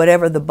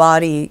whatever the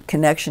body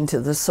connection to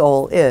the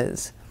soul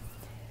is.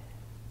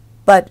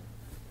 But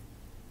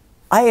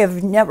I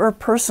have never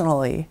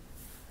personally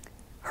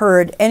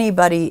heard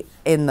anybody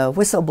in the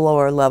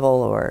whistleblower level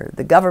or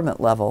the government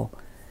level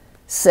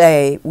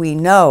say, we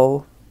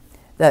know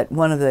that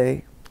one of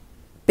the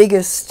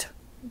biggest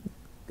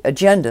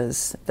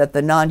agendas that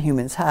the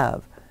non-humans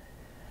have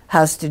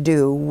has to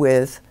do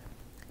with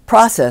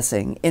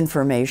processing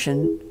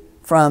information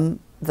from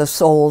the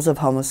souls of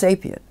Homo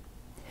sapien.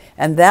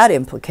 And that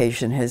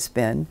implication has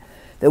been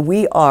that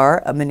we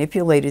are a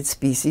manipulated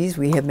species.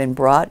 We have been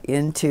brought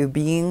into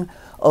being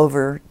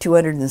over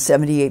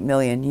 278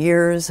 million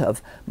years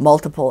of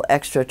multiple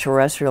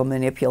extraterrestrial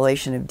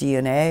manipulation of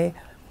DNA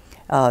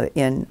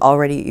in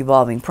already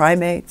evolving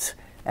primates,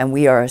 and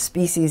we are a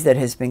species that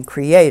has been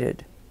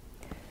created.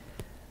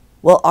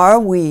 Well, are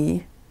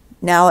we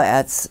now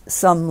at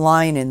some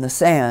line in the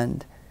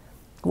sand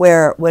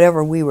where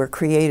whatever we were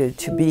created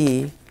to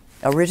be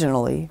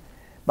originally,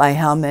 by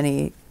how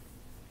many,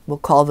 we'll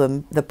call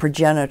them the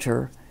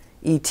progenitor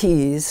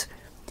ETs,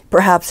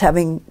 perhaps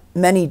having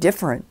many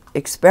different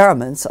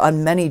experiments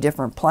on many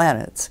different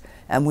planets,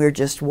 and we're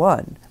just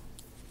one?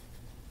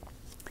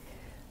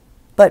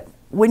 But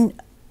when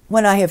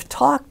I have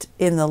talked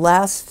in the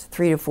last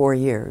 3 to 4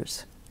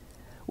 years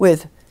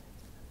with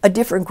a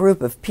different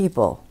group of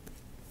people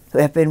who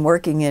have been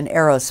working in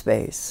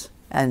aerospace,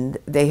 and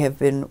they have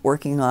been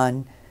working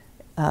on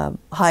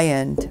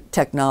high-end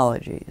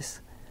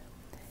technologies,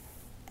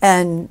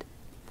 and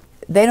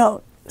they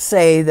don't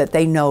say that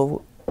they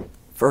know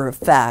for a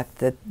fact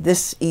that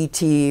this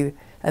ET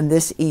and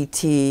this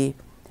ET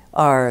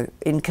are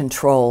in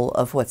control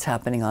of what's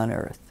happening on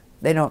Earth.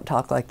 They don't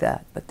talk like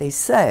that, but they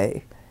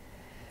say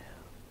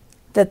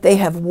that they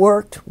have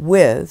worked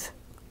with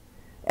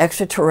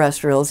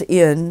extraterrestrials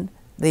in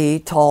the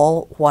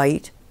tall,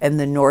 white, and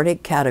the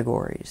Nordic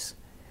categories,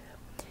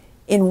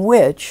 in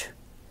which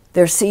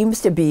there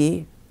seems to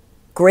be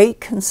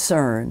great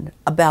concern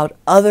about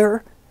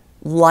other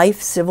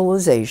life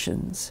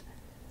civilizations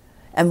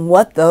and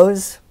what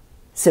those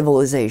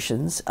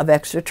civilizations of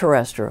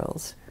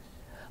extraterrestrials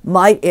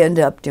might end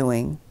up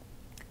doing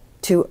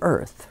to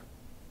Earth.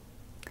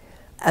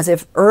 As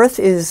if Earth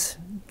is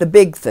the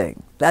big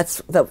thing.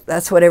 That's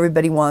what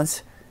everybody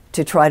wants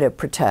to try to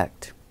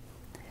protect.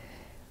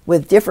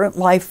 With different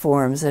life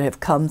forms that have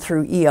come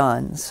through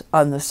eons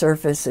on the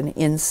surface and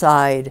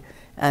inside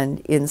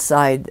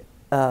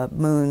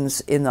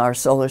moons in our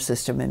solar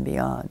system and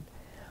beyond.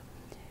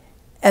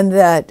 And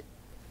that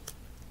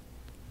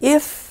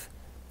if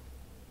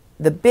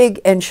the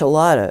big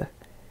enchilada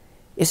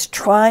is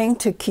trying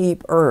to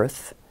keep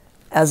Earth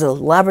as a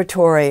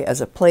laboratory,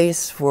 as a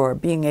place for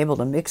being able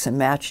to mix and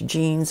match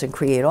genes and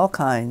create all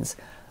kinds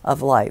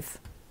of life,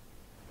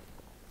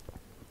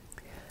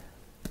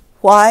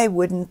 why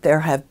wouldn't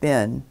there have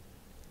been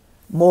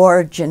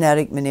more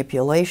genetic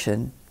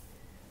manipulation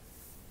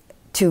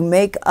to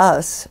make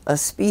us a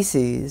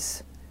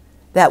species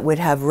that would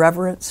have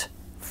reverence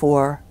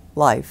for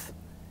life?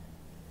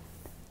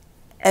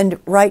 And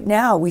right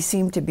now we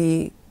seem to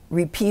be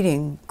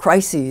repeating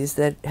crises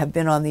that have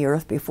been on the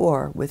Earth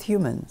before with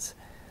humans,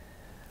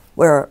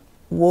 where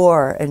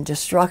war and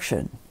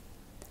destruction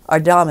are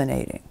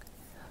dominating.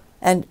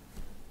 And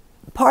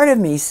part of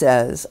me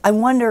says, I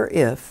wonder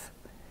if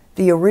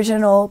the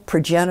original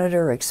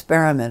progenitor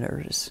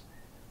experimenters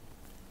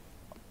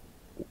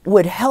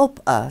would help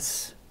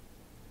us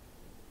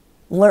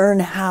learn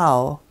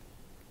how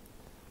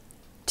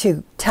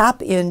to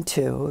tap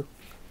into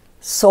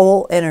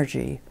soul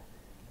energy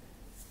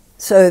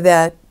so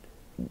that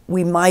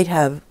we might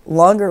have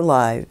longer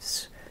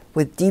lives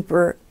with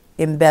deeper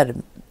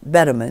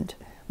embedment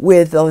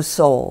with those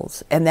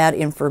souls and that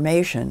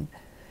information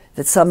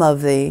that some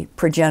of the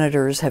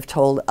progenitors have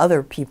told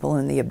other people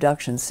in the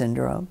abduction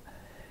syndrome,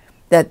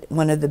 that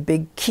one of the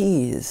big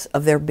keys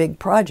of their big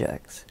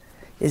projects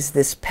is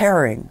this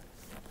pairing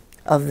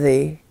of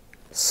the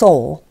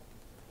soul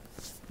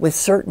with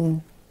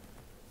certain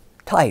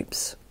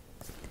types.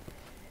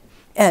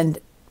 And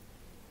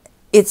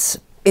it's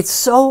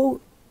so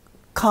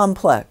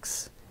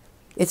complex,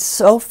 it's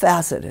so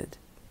faceted,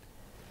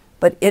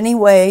 but any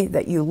way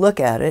that you look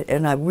at it,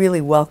 and I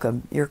really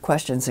welcome your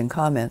questions and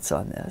comments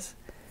on this,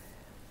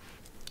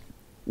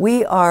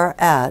 we are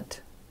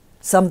at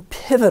some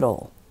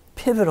pivotal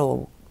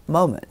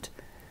moment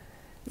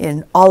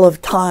in all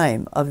of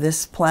time of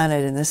this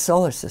planet and this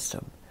solar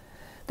system,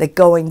 that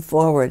going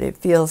forward, it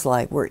feels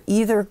like we're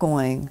either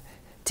going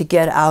to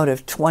get out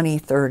of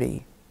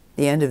 2030,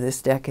 the end of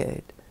this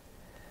decade,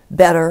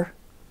 better,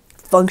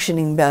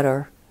 functioning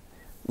better,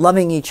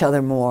 loving each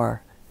other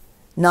more,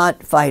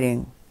 not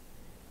fighting,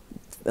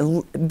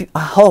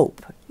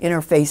 hope,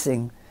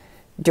 interfacing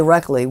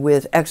directly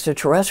with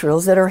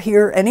extraterrestrials that are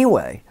here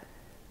anyway.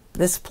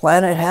 This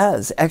planet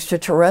has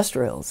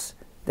extraterrestrials.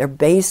 They're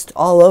based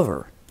all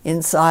over,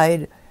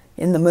 inside,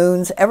 in the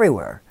moons,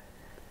 everywhere.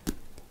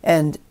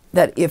 And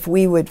that if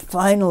we would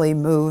finally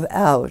move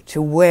out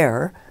to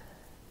where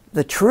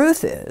the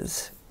truth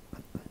is,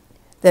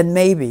 then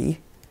maybe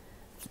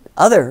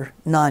other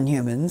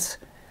non-humans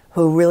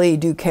who really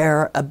do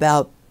care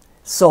about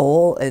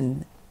soul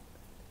and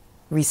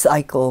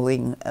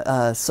recycling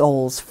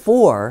souls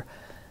for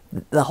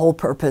the whole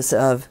purpose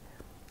of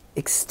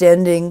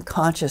extending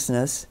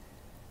consciousness,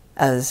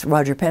 as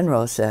Roger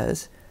Penrose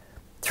says,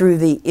 through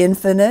the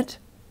infinite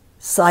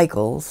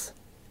cycles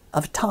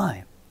of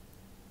time.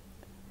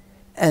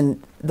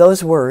 And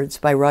those words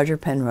by Roger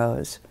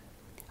Penrose,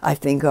 I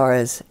think, are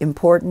as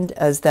important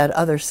as that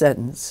other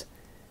sentence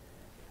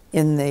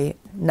in the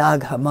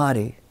Nag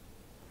Hammadi,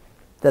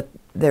 that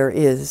there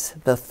is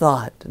the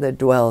thought that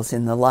dwells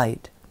in the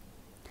light.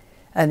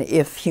 And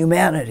if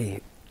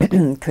humanity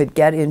could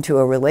get into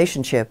a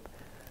relationship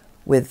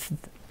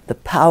with the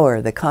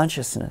power, the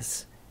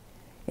consciousness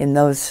in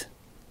those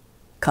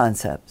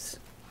concepts,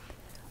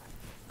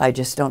 I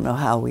just don't know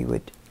how we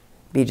would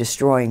be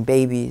destroying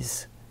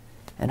babies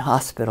and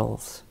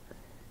hospitals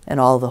and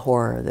all the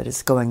horror that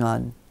is going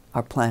on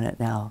our planet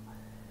now.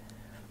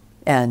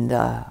 And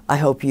I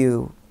hope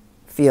you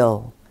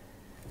feel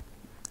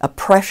a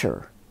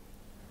pressure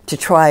to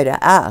try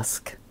to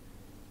ask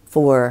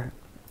for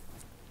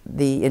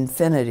the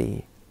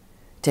infinity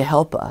to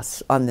help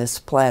us on this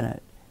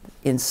planet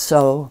in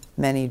so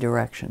many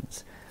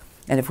directions.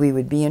 And if we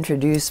would be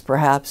introduced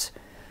perhaps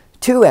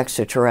to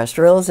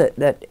extraterrestrials,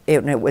 that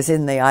it was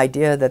in the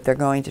idea that they're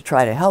going to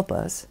try to help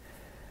us,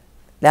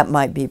 that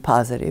might be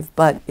positive.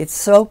 But it's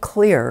so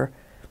clear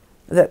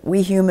that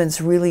we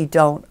humans really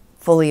don't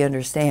fully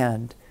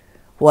understand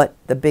what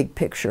the big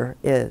picture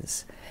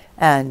is.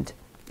 And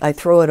I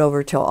throw it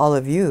over to all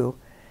of you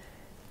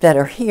that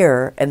are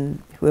here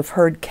and who have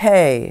heard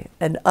Kay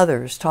and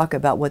others talk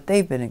about what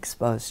they've been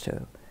exposed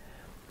to.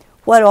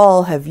 What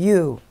all have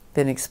you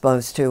been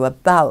exposed to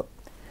about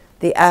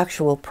the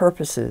actual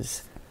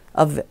purposes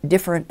of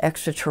different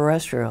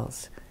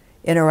extraterrestrials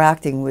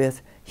interacting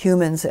with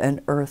humans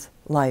and Earth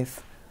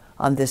life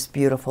on this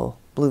beautiful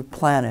blue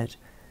planet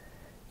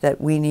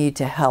that we need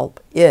to help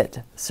it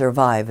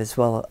survive as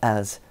well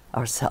as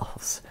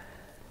ourselves?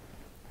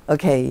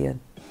 Okay, Ian.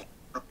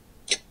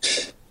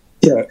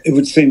 Yeah, it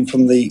would seem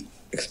from the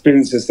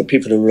experiences that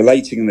people are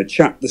relating in the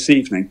chat this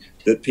evening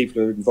that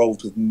people are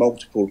involved with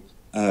multiple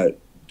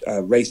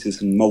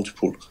races and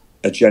multiple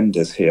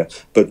agendas here.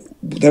 But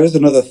there is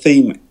another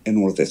theme in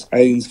all of this.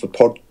 Aliens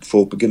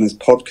for Beginners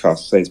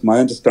podcast says, my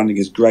understanding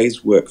is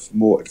Greys work for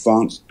more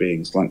advanced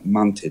beings like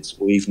mantids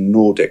or even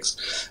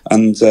Nordics.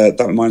 And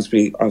that reminds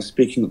me, I was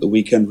speaking at the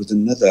weekend with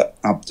another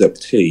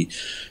abductee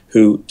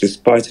who,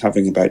 despite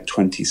having about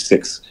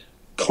 26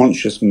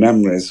 conscious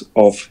memories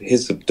of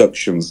his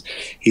abductions,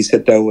 he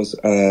said there was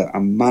a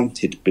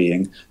mantid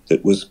being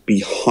that was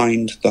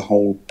behind the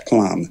whole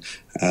plan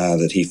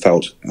that he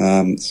felt.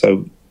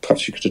 So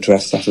perhaps you could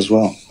address that as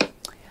well.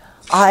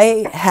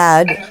 I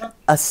had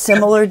a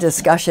similar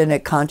discussion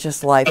at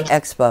Conscious Life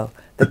Expo,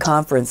 the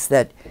conference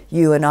that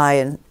you and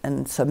I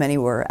and so many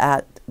were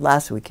at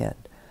last weekend.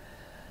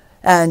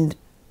 And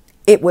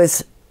it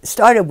was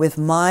started with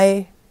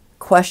my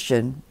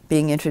question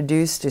being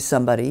introduced to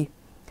somebody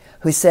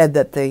who said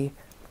that the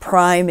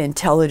prime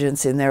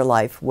intelligence in their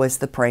life was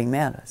the praying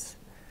mantis.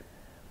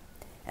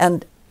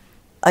 And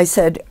I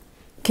said,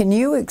 can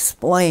you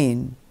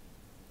explain,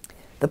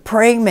 the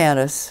praying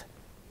mantis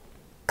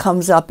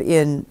comes up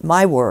in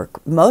my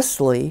work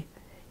mostly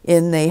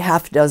in the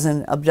half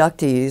dozen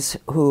abductees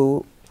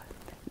who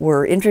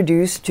were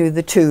introduced to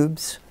the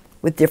tubes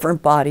with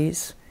different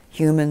bodies,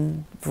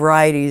 human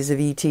varieties of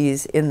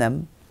ETs in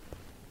them.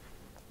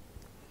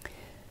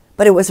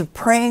 But it was a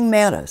praying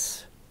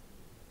mantis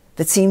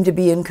that seem to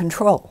be in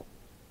control.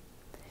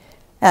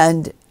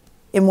 And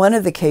in one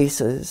of the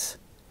cases,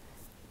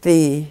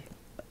 the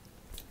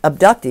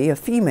abductee, a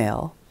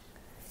female,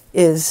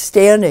 is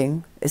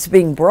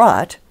being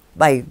brought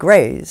by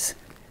Greys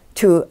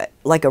to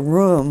like a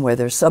room where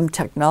there's some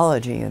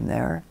technology in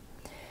there,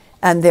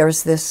 and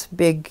there's this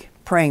big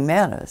praying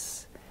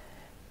mantis.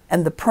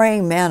 And the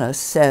praying mantis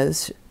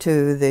says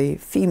to the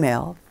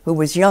female, who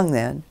was young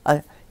then,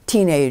 a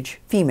teenage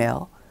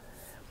female,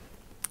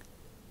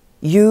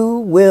 "You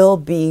will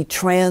be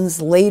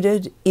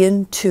translated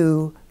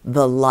into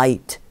the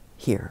light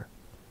here."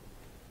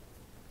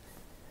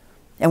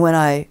 And when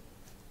I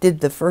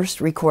did the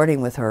first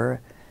recording with her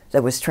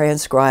that was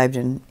transcribed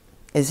and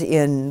is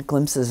in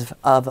Glimpses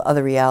of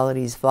Other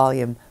Realities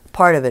volume,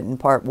 part of it in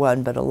part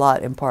 1, but a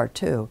lot in part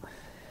 2,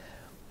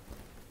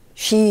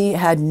 she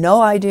had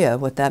no idea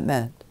what that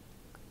meant.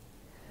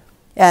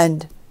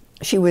 And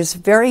she was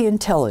very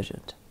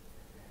intelligent.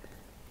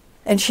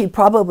 And she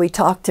probably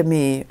talked to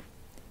me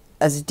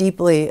as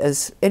deeply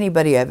as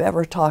anybody I've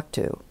ever talked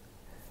to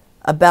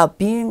about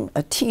being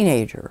a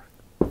teenager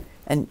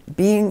and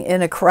being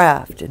in a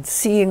craft and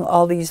seeing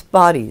all these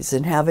bodies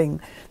and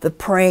having the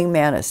praying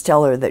mantis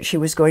tell her that she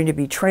was going to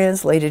be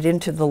translated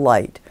into the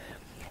light,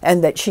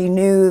 and that she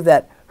knew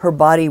that her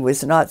body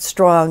was not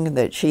strong,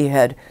 that she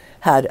had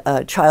had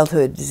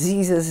childhood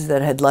diseases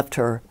that had left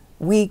her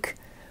weak,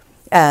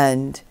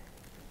 and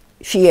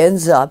she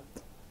ends up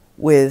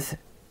with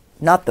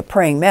not the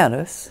praying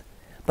mantis,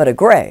 but a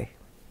Grey,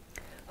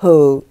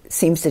 who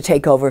seems to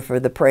take over for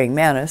the praying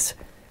mantis,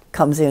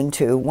 comes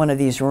into one of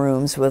these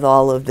rooms with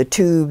all of the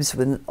tubes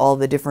with all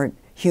the different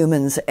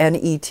humans and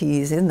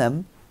ETs in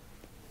them.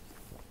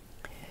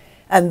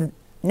 And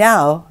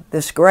now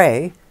this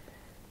Grey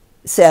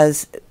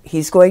says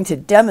he's going to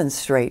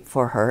demonstrate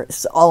for her,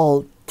 it's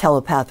all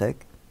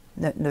telepathic,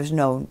 there's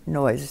no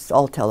noise, it's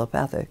all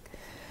telepathic,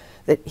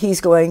 that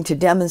he's going to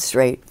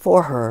demonstrate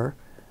for her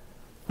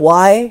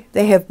why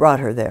they have brought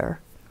her there,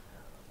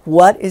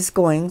 what is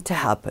going to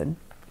happen.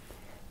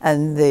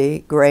 And the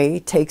Grey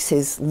takes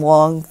his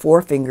long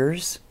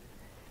forefingers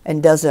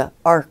and does an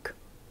arc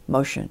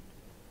motion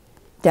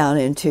down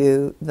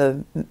into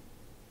the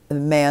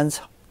man's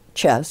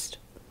chest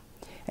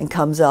and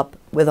comes up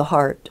with a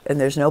heart, and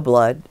there's no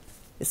blood.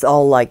 It's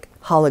all like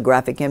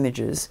holographic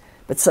images,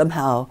 but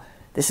somehow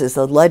this is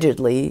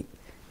allegedly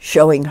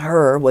showing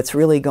her what's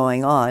really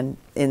going on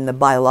in the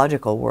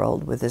biological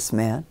world with this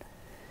man.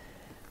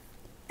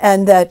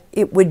 And that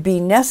it would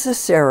be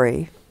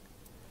necessary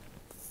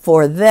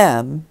for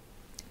them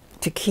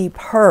to keep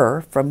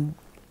her from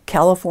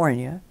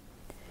California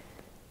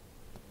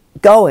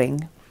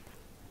going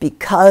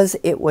because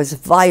it was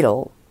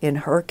vital in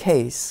her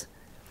case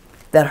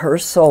that her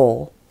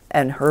soul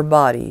and her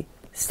body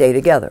stay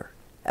together,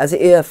 as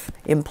if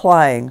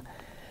implying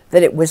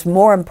that it was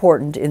more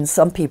important in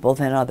some people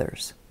than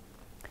others.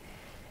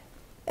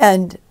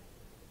 And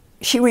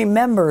she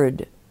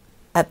remembered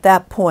at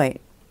that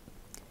point,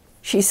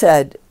 she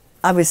said,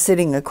 I was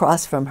sitting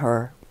across from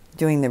her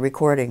doing the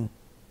recording,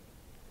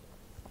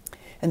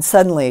 and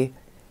suddenly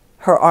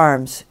her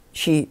arms,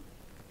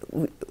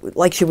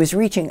 like she was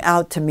reaching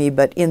out to me,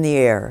 but in the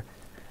air.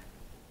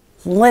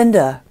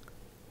 Linda,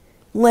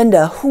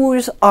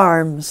 whose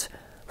arms,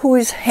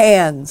 whose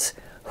hands,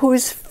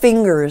 whose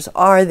fingers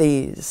are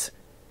these?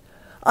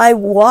 I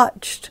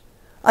watched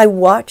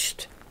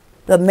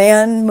the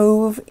man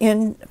move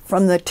in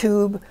from the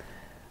tube.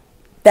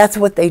 That's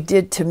what they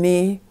did to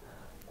me.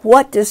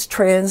 What does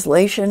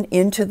translation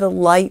into the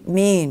light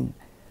mean?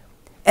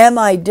 Am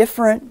I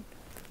different?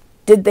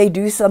 Did they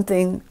do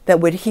something that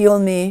would heal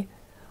me?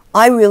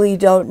 I really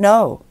don't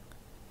know.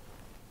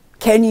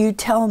 Can you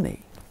tell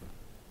me?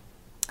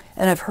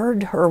 And I've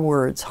heard her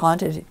words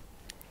haunted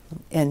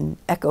and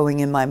echoing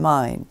in my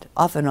mind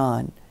off and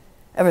on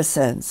ever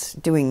since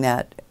doing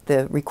that.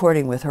 The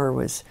recording with her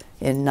was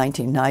in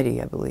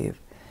 1990, I believe.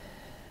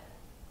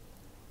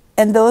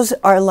 And those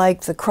are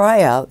like the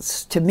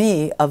cry-outs to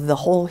me of the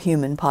whole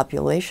human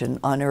population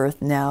on Earth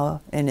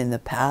now and in the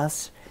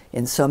past,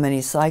 in so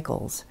many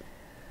cycles.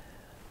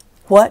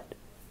 What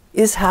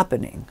is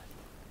happening?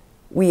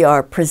 We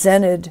are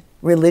presented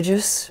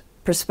religious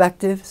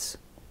perspectives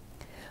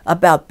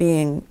about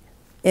being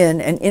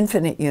in an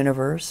infinite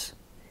universe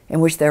in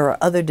which there are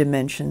other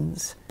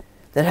dimensions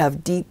that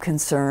have deep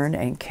concern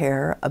and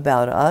care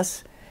about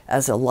us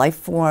as a life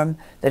form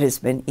that has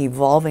been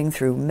evolving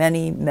through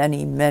many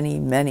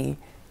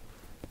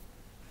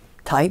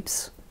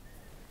types,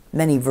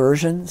 many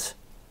versions.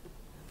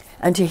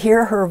 And to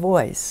hear her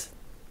voice,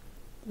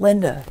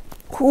 Linda,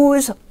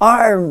 whose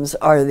arms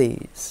are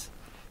these?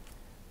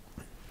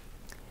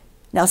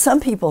 Now, some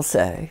people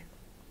say,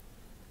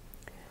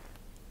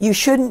 you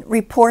shouldn't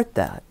report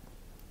that.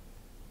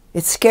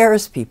 It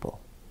scares people.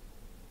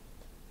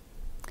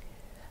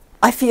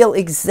 I feel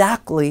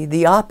exactly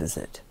the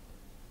opposite.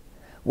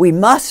 We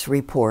must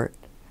report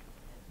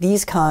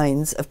these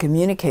kinds of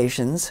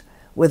communications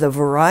with a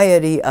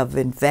variety of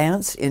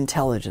advanced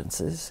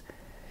intelligences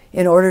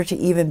in order to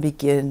even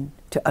begin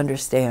to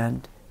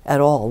understand at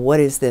all what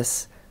is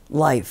this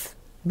life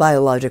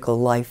biological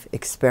life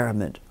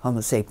experiment,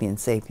 Homo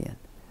sapiens sapien.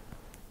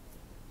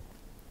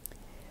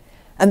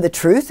 And the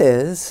truth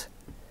is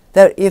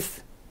that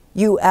if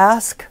you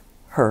ask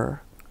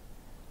her,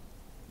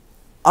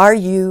 are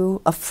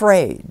you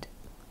afraid?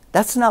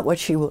 That's not what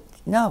she will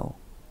know.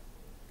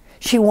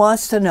 She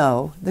wants to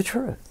know the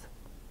truth.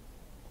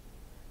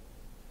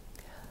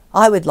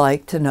 I would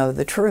like to know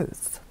the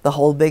truth, the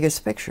whole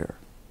biggest picture.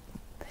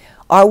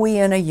 Are we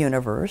in a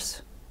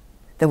universe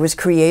that was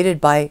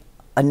created by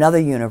another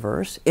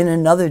universe in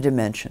another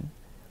dimension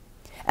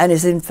and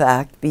is in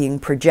fact being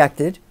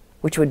projected,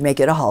 which would make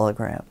it a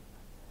hologram?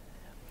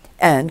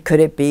 And could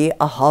it be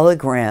a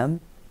hologram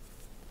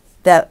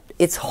that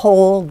its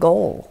whole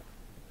goal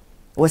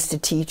was to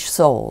teach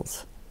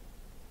souls?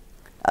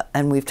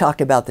 And we've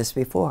talked about this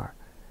before,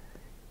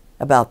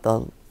 about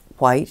the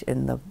white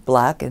and the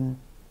black and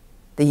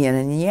the yin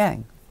and the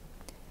yang.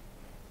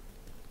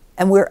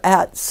 And we're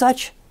at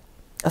such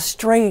a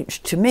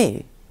strange, to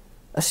me,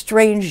 a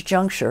strange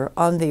juncture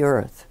on the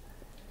earth,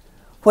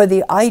 where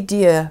the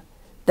idea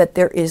that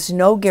there is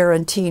no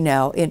guarantee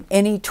now in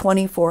any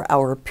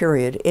 24-hour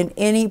period in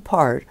any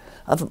part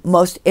of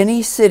most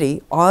any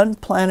city on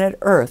planet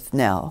Earth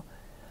now,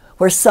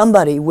 where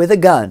somebody with a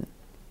gun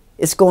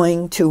is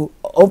going to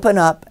open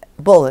up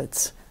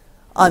bullets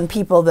on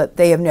people that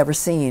they have never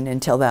seen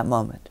until that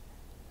moment.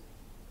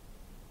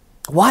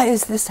 Why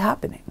is this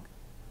happening?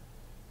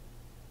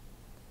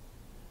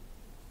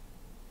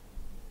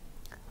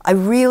 I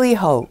really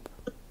hope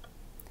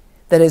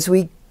that as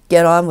we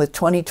get on with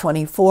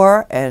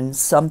 2024, and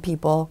some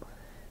people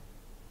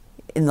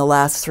in the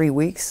last 3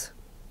 weeks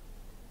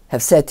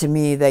have said to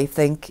me they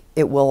think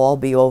it will all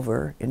be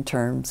over in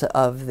terms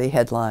of the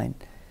headline,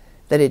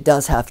 that it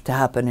does have to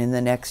happen in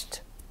the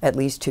next at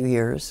least 2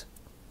 years.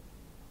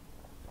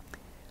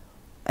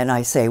 And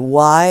I say,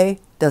 why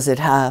does it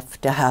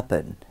have to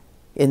happen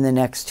in the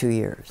next 2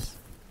 years?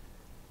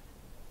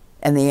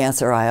 And the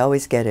answer I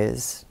always get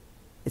is,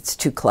 it's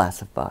too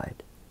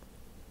classified.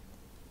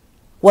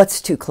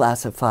 What's too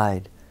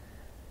classified?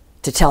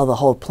 To tell the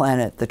whole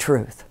planet the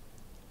truth.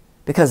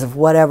 Because of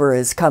whatever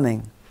is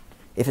coming,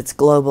 if it's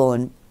global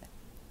and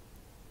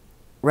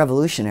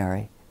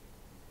revolutionary,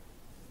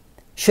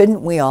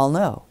 shouldn't we all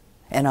know?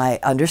 And I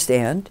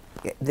understand,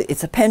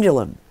 it's a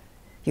pendulum.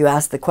 You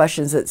ask the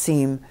questions that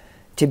seem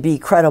to be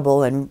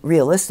credible and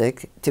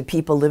realistic to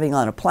people living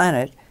on a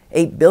planet,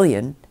 8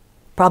 billion,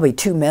 probably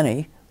too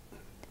many.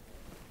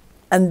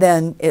 And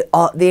then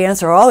the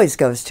answer always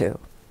goes to,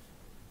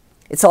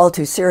 it's all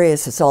too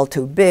serious, it's all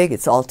too big,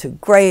 it's all too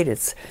great,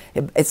 it's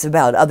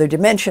about other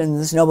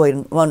dimensions, no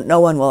one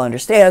will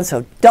understand,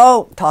 so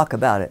don't talk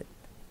about it.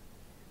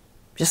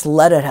 Just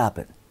let it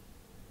happen.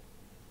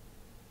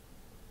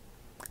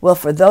 Well,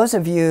 for those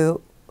of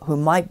you who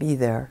might be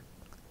there,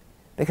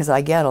 because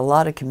I get a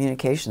lot of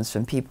communications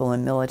from people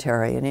in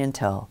military and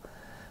intel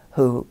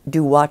who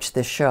do watch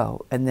this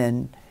show, and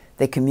then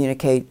they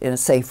communicate in a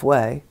safe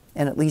way,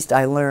 and at least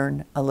I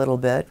learn a little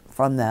bit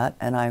from that,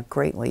 and I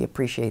greatly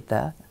appreciate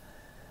that.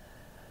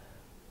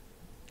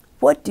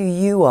 What do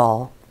you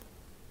all,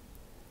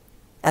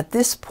 at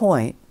this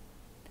point,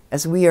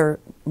 as we are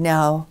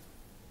now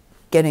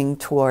getting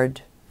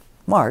toward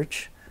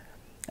March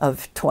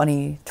of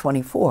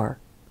 2024,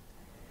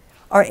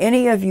 are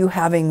any of you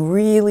having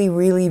really,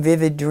 really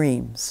vivid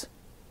dreams?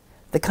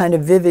 The kind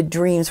of vivid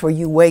dreams where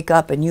you wake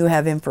up and you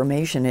have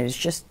information and it's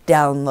just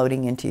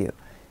downloading into you,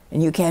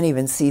 and you can't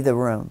even see the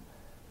room.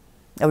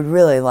 I would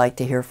really like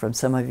to hear from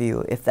some of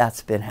you if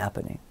that's been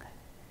happening.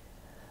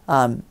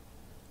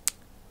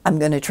 I'm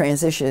going to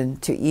transition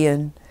to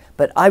Ian,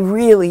 but I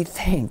really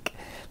think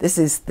this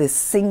is the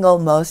single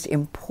most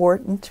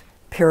important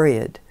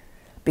period,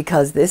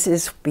 because this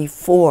is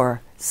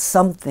before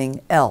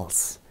something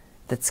else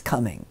that's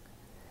coming.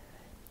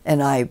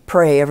 And I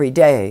pray every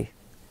day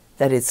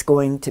that it's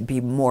going to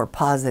be more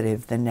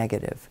positive than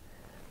negative.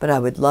 But I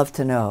would love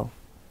to know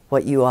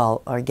what you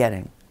all are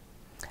getting.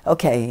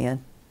 Okay,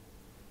 Ian.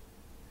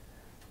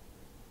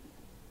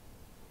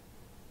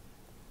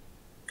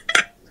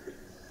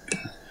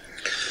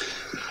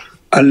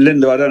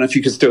 Linda, I don't know if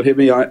you can still hear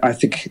me. I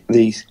think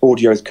the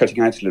audio is cutting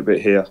out a little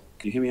bit here.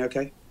 Can you hear me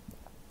okay?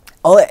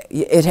 Oh,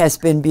 it has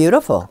been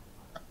beautiful.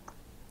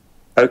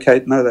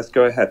 Okay, no, let's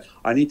go ahead.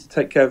 I need to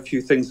take care of a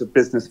few things of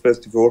business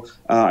first of all.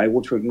 I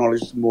want to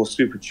acknowledge some more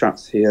super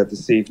chats here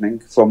this evening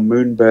from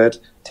Moonbird,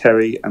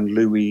 Terry and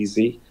Louise.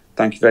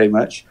 Thank you very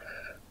much.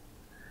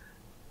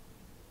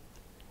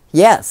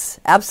 Yes,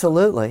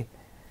 absolutely.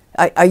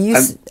 Are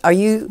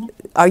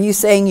you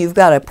saying you've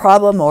got a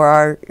problem,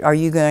 or are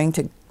you going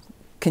to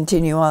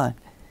continue on?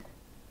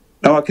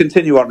 No, I'll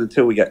continue on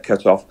until we get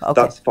cut off. Okay.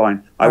 That's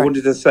fine. I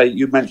wanted to say,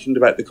 you mentioned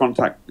about the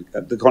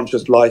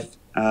Conscious Life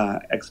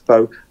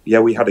Expo. Yeah,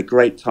 we had a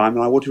great time.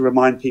 And I want to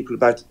remind people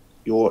about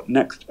your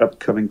next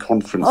upcoming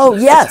conference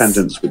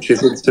attendance, which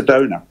is in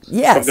Sedona.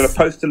 Yes. So I'm going to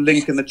post a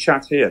link in the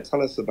chat here.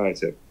 Tell us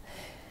about it.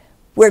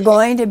 We're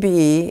going to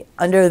be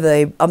under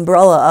the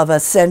umbrella of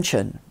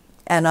Ascension.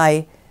 And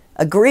I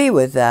agree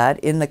with that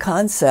in the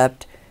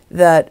concept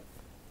that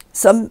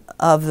some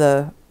of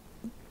the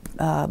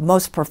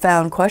most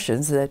profound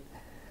questions that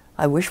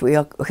I wish we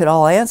could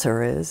all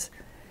answer is,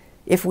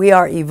 if we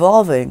are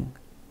evolving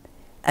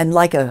and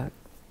like a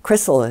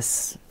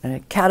chrysalis and a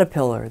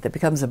caterpillar that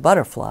becomes a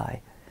butterfly,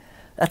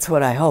 that's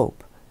what I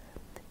hope.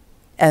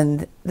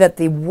 And that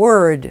the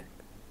word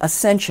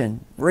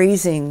ascension,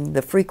 raising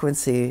the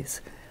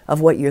frequencies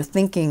of what you're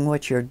thinking,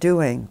 what you're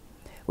doing,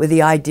 with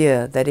the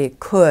idea that it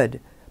could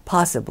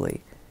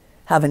possibly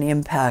have an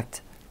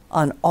impact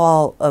on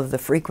all of the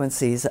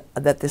frequencies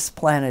that this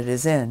planet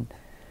is in,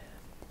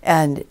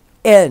 and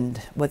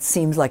end what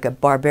seems like a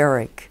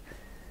barbaric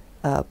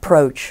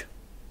approach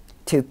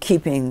to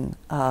keeping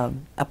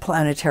a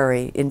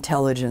planetary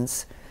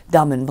intelligence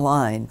dumb and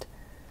blind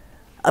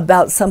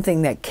about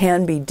something that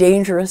can be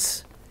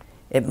dangerous.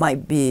 It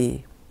might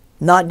be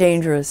not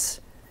dangerous.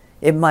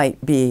 It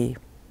might be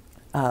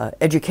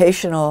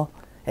educational.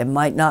 It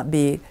might not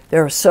be.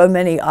 There are so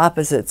many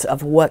opposites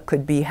of what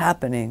could be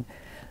happening.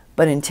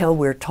 But until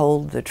we're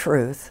told the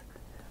truth,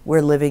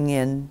 we're living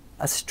in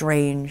a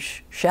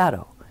strange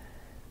shadow.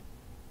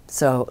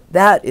 So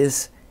that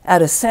is,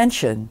 at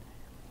Ascension,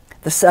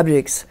 the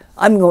subjects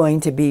I'm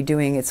going to be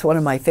doing. It's one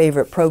of my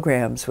favorite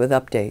programs with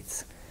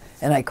updates.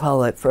 And I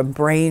call it From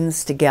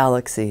Brains to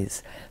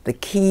Galaxies. The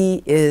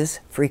key is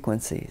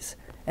frequencies.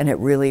 And it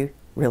really,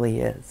 really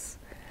is.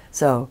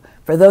 So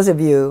for those of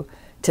you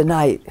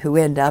tonight who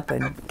end up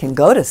and can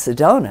go to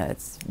Sedona,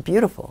 it's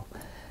beautiful.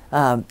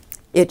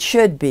 It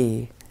should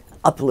be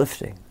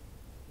uplifting.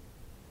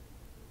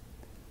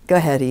 Go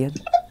ahead, Ian.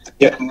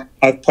 Yeah,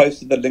 I've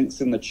posted the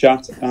links in the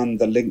chat, and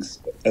the links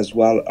as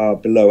well are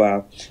below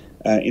our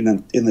in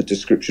the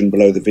description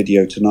below the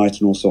video tonight,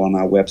 and also on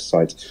our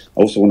website.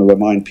 I also want to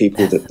remind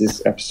people that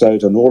this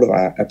episode and all of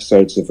our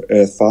episodes of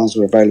Earth Files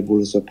are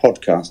available as a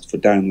podcast for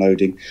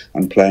downloading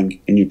and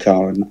playing in your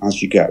car and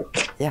as you go.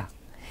 Yeah,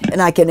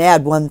 and I can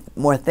add one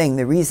more thing.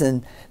 The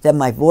reason that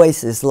my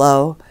voice is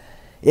low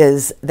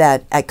is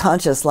that at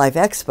Conscious Life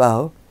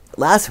Expo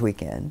last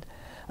weekend,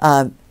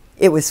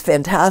 it was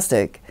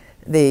fantastic.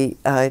 The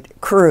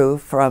crew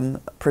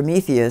from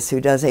Prometheus, who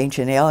does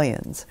Ancient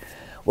Aliens,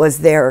 was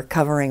there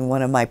covering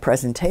one of my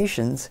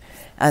presentations,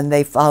 and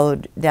they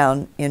followed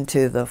down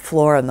into the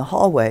floor and the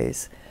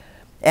hallways.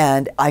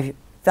 And I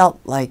felt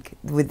like,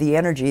 with the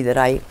energy that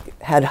I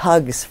had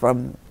hugs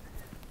from,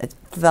 it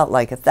felt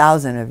like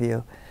 1,000 of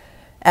you.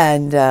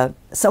 And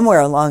somewhere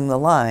along the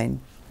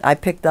line, I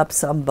picked up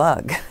some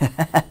bug.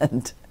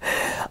 And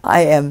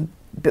I am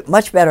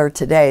much better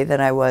today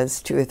than I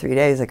was 2 or 3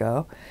 days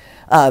ago.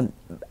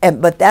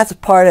 But that's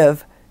part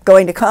of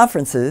going to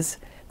conferences,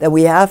 that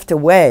we have to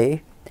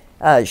weigh,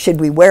 should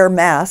we wear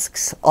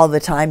masks all the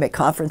time at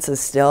conferences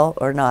still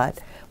or not?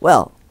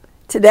 Well,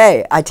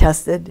 today I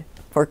tested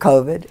for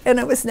COVID and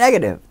it was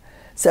negative.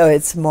 So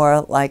it's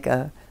more like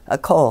a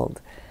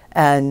cold.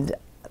 And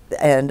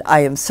I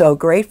am so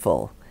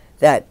grateful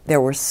that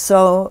there were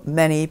so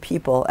many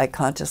people at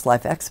Conscious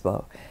Life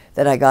Expo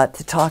that I got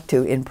to talk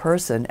to in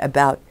person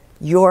about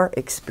your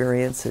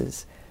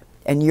experiences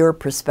and your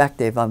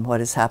perspective on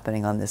what is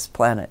happening on this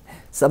planet.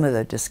 Some of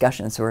the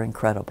discussions were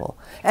incredible.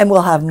 And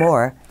we'll have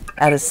more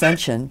at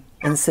Ascension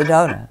in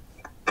Sedona.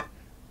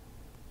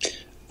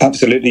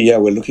 Absolutely, yeah,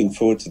 we're looking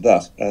forward to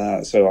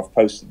that. So I've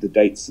posted the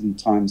dates and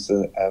times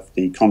of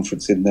the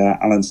conference in there.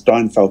 Alan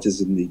Steinfeld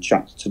is in the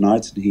chat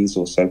tonight, and he's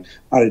also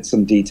added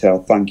some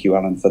detail. Thank you,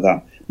 Alan, for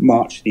that.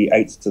 March the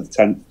 8th to the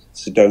 10th,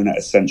 Sedona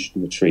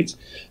Ascension Retreat.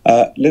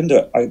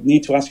 Linda, I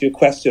need to ask you a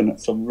question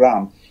from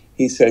Ram.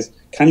 He says,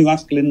 can you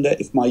ask Linda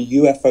if my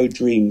UFO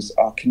dreams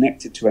are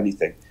connected to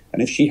anything?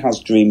 And if she has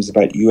dreams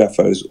about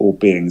UFOs or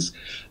beings.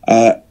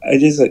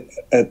 It is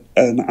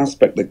an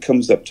aspect that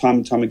comes up time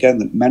and time again,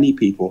 that many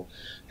people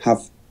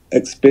have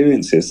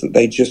experiences that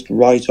they just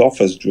write off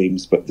as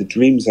dreams, but the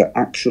dreams are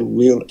actual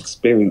real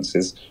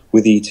experiences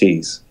with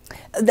ETs.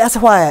 That's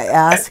why I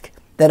ask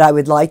that I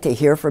would like to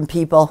hear from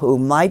people who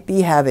might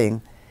be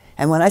having,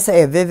 and when I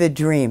say a vivid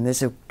dream,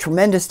 there's a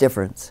tremendous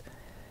difference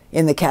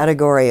in the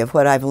category of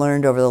what I've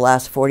learned over the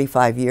last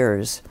 45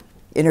 years,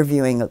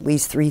 interviewing at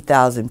least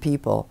 3,000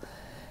 people,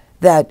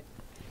 that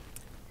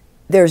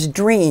there's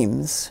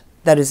dreams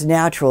that is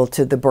natural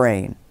to the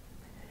brain.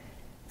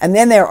 And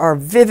then there are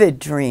vivid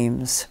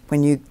dreams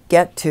when you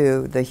get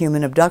to the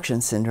human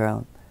abduction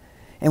syndrome,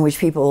 in which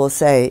people will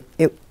say,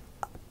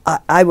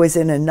 I was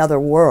in another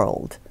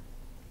world.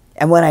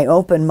 And when I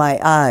opened my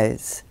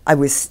eyes, I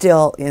was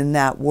still in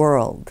that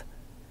world.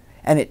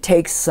 And it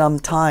takes some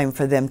time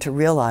for them to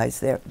realize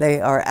that they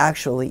are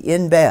actually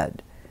in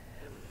bed.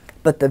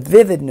 But the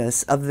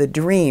vividness of the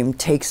dream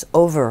takes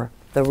over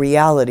the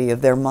reality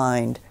of their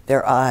mind,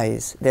 their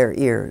eyes, their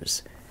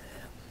ears.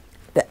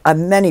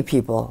 Many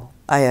people,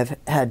 I have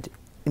had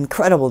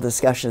incredible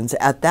discussions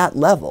at that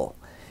level,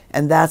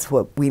 and that's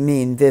what we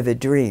mean vivid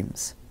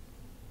dreams.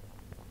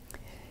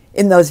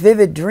 In those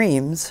vivid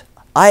dreams,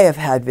 I have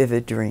had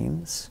vivid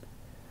dreams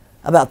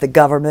about the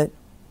government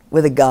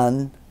with a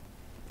gun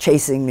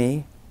chasing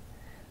me.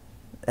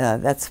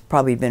 That's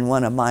probably been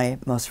one of my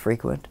most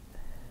frequent.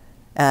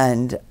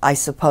 And I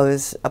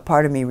suppose a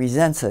part of me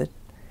resents it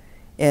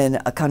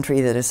in a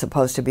country that is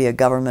supposed to be a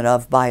government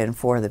of, by, and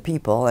for the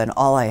people, and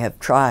all I have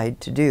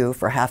tried to do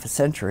for half a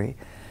century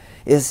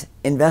is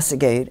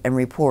investigate and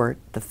report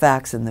the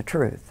facts and the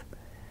truth.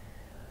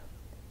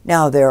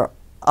 Now, there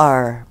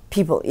are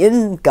people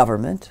in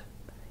government,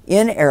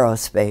 in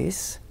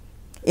aerospace,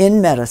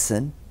 in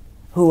medicine,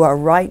 who are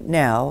right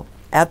now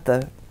at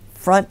the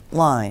front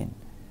line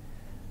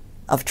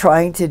of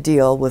trying to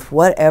deal with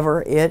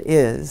whatever it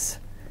is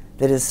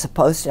that is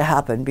supposed to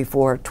happen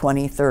before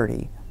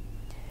 2030,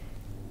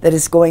 that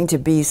is going to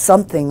be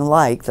something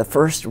like the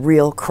first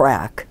real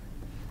crack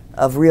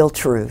of real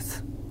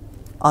truth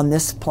on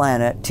this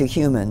planet to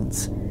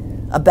humans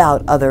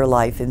about other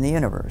life in the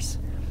universe.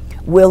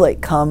 Will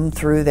it come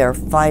through their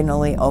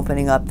finally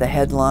opening up the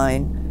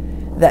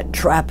headline that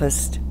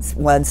TRAPPIST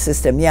one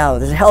system? Yeah,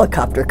 there's a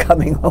helicopter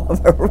coming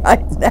over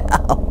right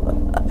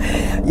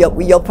now.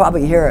 You'll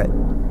probably hear it.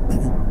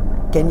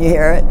 Can you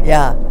hear it?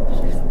 Yeah.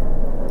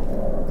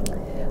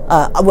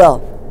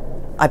 Well,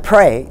 I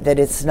pray that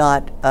it's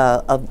not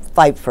a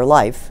fight for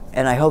life,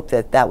 and I hope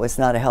that that was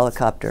not a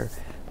helicopter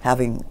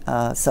having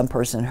some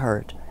person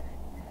hurt.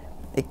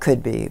 It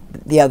could be.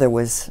 The other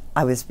was,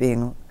 I was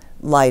being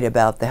light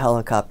about the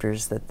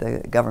helicopters that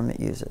the government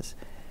uses.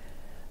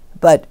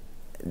 But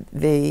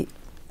the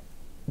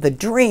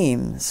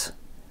dreams,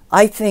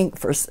 I think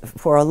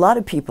for a lot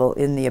of people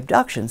in the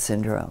abduction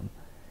syndrome,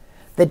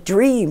 the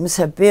dreams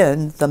have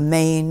been the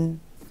main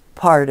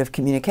part of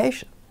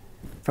communication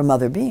from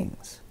other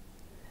beings.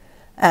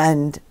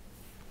 And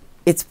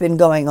it's been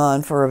going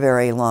on for a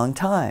very long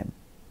time.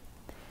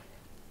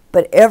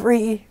 But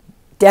every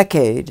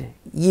decade,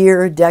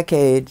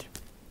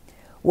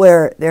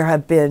 where there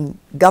have been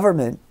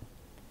government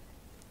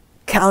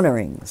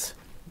counterings,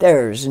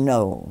 there's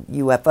no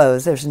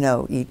UFOs, there's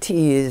no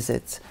ETs,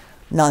 it's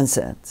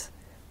nonsense.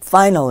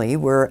 Finally,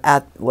 we're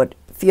at what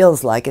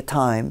feels like a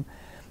time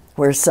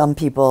where some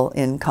people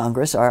in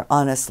Congress are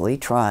honestly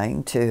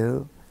trying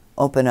to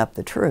open up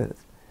the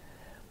truth.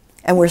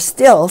 And we're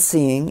still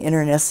seeing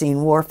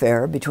internecine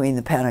warfare between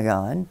the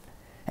Pentagon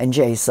and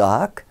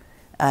JSOC,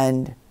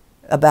 and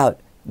about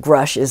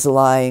Grush is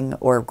lying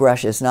or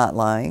Grush is not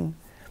lying,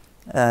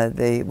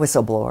 the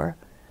whistleblower.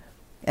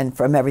 And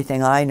from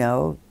everything I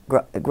know,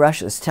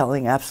 Grush is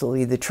telling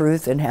absolutely the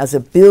truth and has a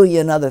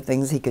billion other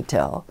things he could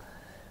tell.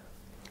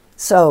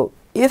 So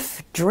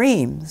if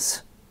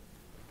dreams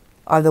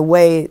are the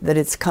way that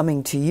it's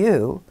coming to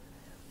you,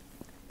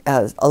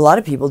 as a lot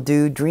of people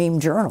do dream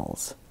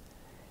journals.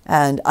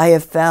 And I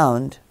have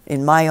found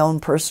in my own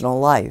personal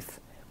life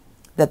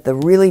that the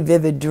really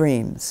vivid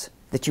dreams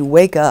that you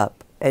wake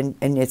up and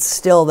it's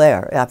still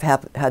there. I've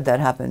had that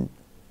happen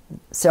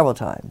several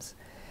times.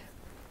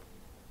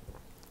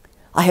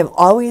 I have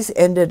always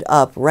ended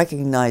up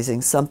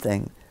recognizing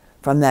something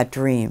from that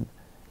dream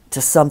to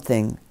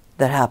something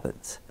that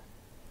happens.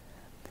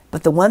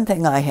 But the one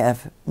thing I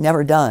have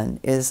never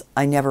done is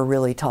I never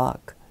really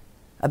talk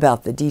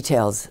about the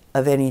details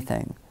of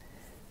anything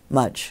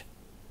much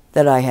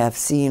that I have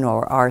seen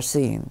or are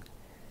seeing.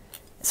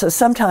 So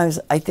sometimes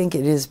I think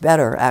it is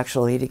better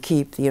actually to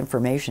keep the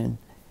information.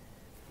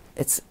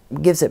 It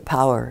gives it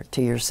power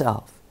to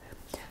yourself.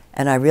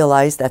 And I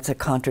realize that's a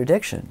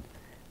contradiction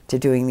to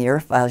doing the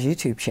Earth Files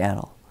YouTube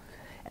channel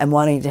and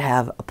wanting to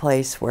have a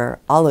place where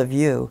all of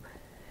you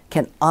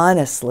can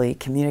honestly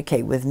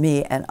communicate with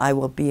me, and I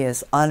will be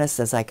as honest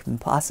as I can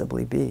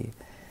possibly be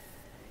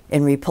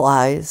in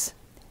replies,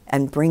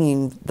 and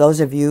bringing those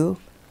of you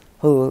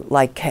who,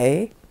 like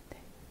Kay,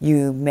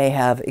 you may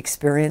have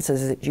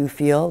experiences that you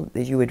feel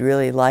that you would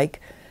really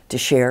like to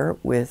share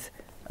with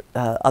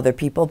other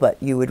people,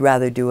 but you would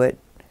rather do it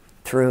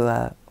through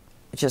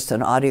just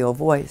an audio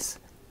voice.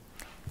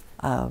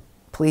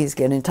 Please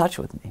get in touch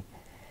with me.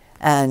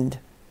 And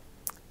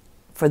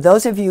for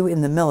those of you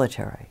in the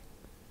military,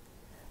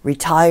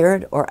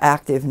 retired or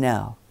active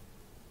now,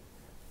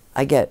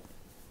 I get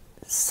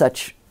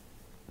such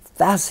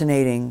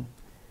fascinating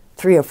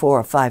 3 or 4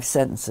 or 5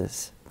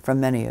 sentences from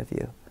many of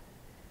you.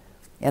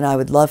 And I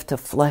would love to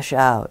flesh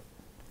out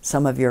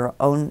some of your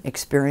own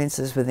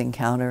experiences with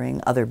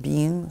encountering other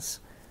beings,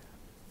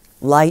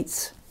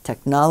 lights,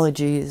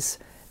 technologies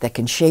that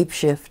can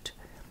shapeshift.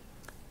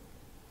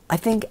 I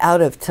think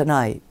out of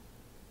tonight,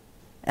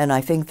 and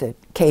I think that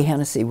Kay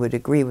Hennessy would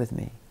agree with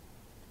me,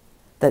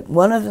 that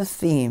one of the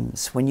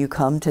themes when you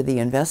come to the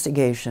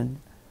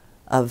investigation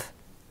of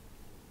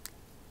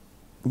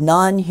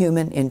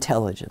non-human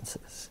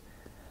intelligences,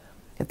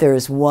 if there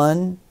is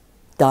one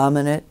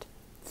dominant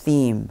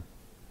theme,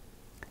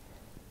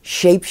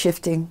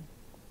 shape-shifting,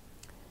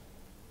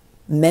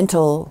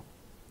 mental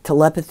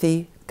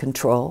telepathy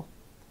control,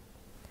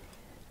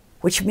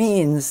 which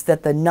means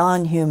that the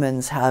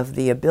non-humans have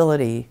the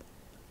ability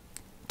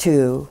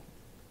to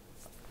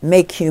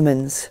make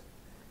humans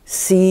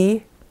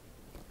see,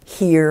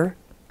 hear,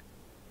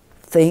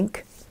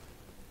 think,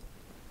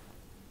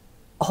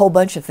 a whole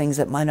bunch of things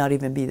that might not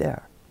even be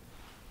there.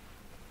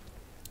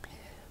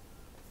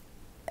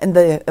 And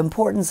the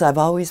importance I've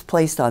always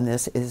placed on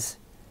this is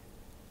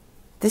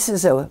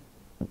a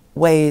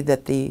way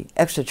that the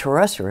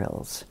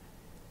extraterrestrials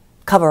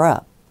cover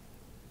up.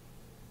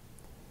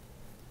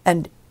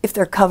 And if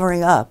they're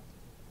covering up,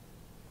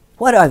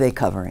 what are they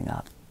covering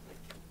up?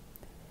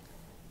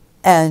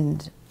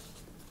 And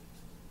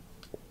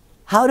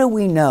how do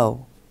we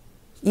know,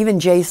 even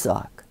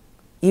JSOC,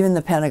 even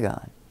the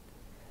Pentagon,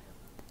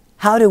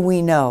 how do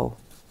we know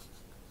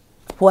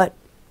what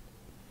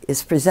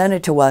is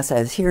presented to us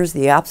as here's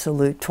the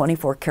absolute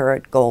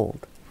 24-karat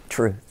gold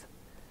truth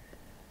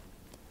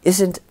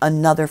isn't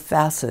another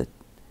facet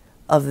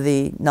of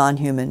the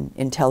non-human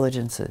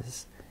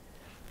intelligences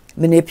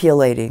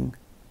manipulating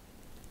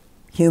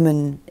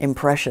human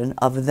impression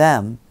of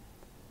them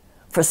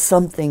for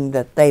something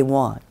that they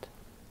want?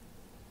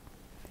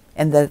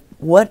 And that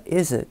what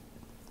is it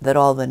that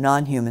all the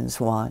non-humans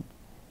want?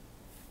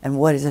 And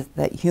what is it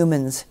that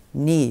humans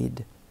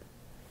need?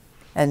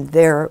 And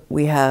there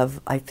we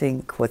have, I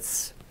think,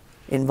 what's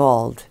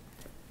involved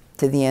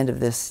to the end of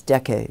this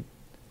decade.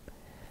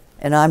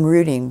 And I'm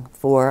rooting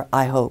for,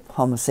 I hope,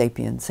 Homo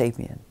sapiens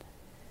sapien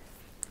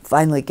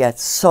finally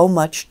gets so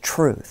much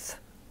truth,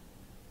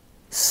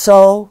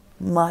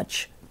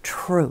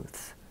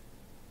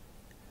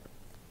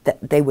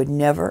 that they would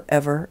never,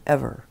 ever,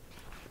 ever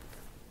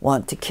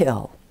want to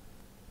kill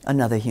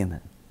another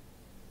human.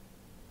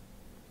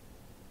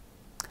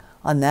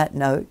 On that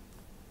note,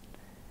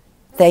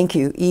 thank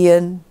you,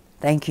 Ian.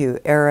 Thank you,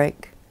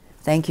 Eric.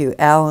 Thank you,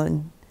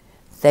 Alan.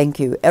 Thank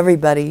you,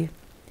 everybody.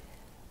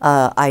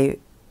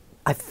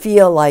 I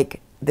feel like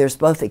there's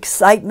both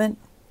excitement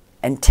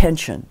and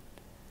tension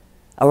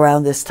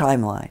around this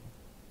timeline.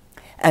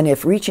 And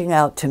if reaching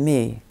out to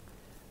me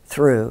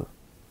through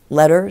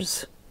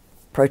letters,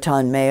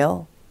 proton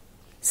mail,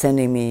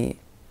 sending me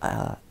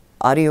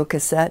audio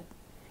cassette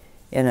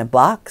in a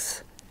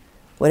box,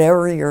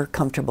 whatever you're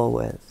comfortable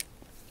with,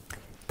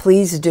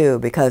 please do,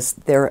 because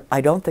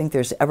I don't think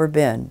there's ever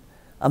been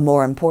a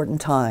more important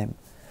time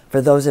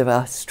for those of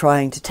us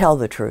trying to tell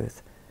the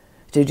truth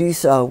to do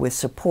so with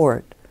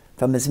support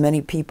from as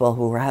many people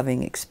who are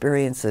having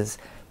experiences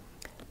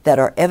that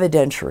are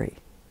evidentiary,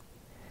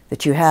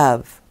 that you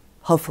have,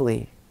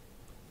 hopefully,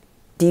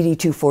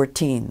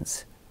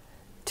 DD-214s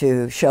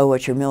to show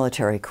what your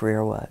military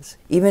career was,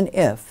 even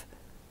if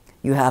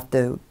you have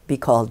to be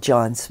called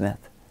John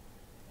Smith.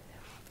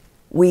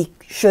 We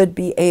should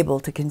be able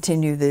to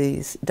continue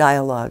these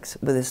dialogues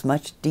with as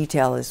much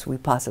detail as we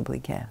possibly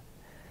can.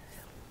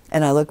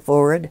 And I look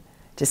forward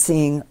to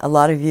seeing a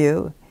lot of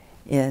you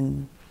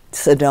in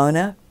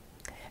Sedona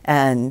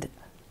and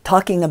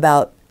talking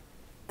about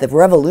the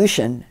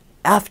revolution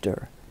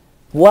after.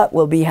 What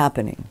will be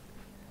happening?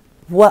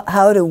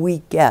 How do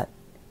we get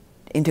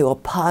into a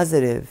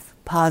positive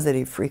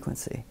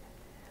frequency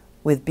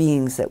with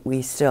beings that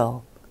we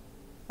still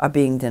are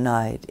being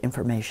denied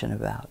information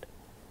about?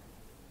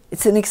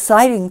 It's an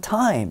exciting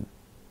time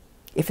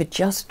if it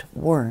just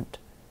weren't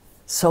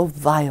so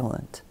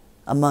violent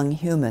among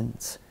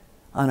humans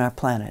on our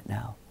planet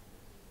now.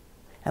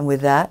 And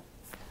with that,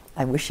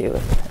 I wish you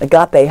an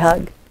agape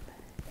hug,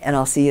 and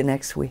I'll see you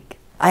next week.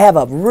 I have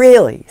a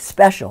really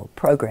special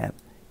program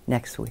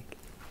next week.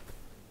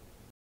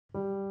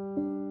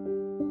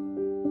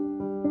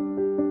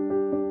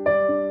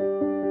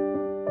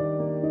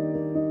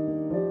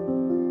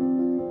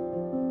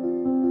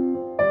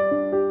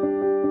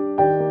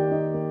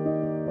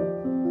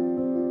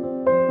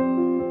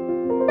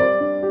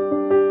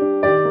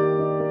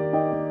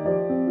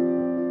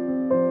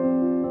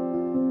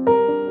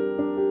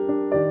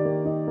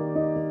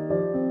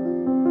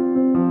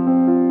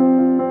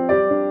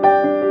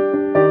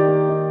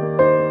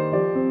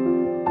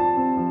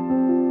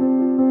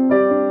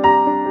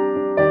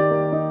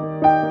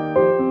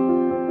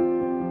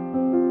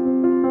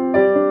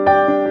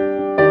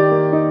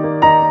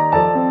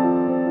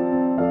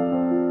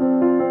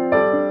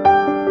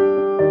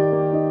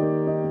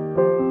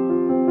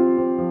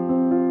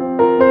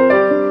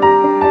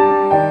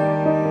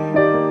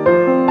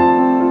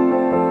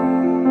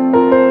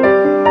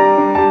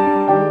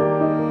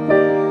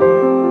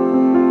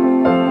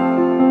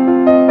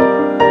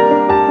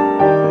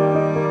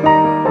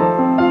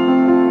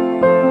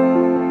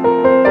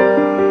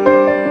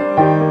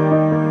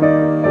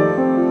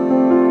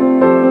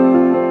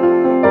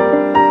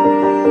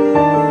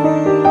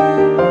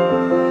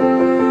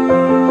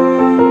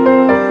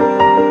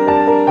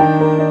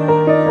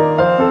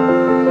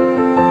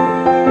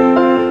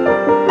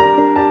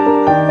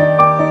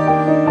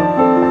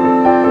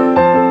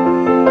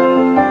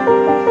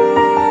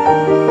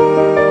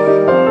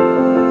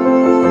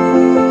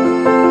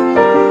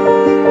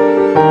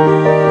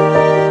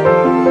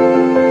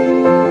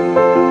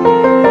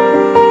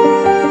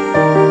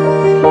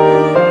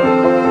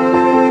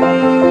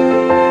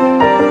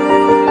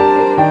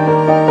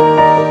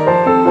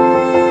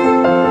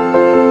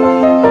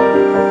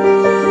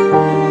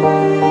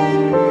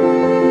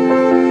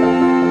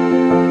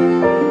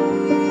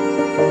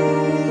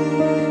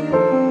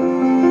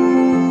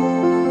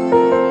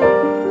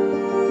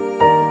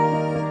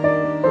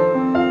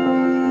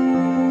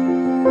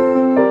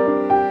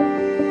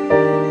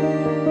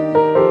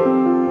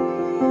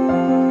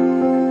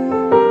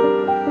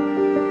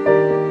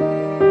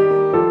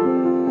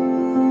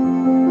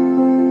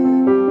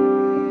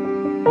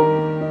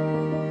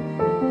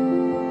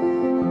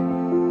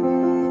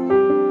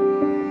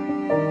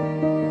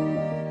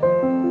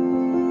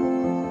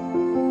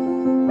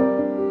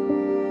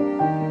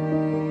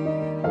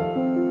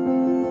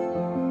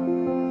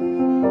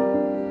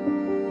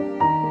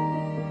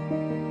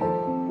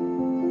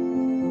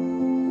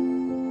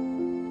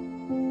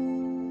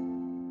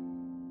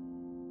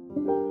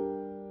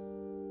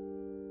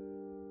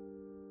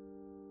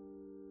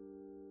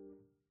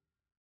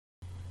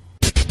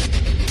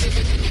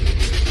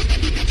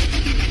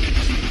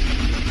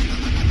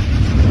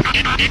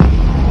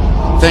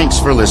 Thanks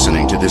for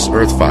listening to this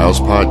Earth Files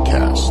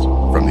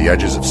podcast, from the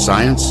edges of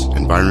science,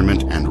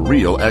 environment, and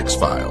real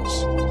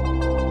X-Files.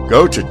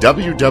 Go to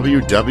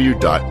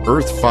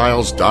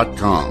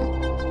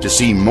www.earthfiles.com to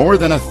see more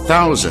than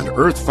 1,000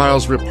 Earth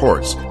Files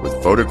reports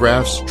with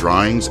photographs,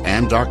 drawings,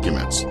 and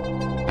documents.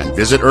 And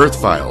visit Earth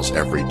Files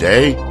every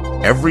day,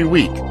 every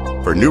week,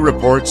 for new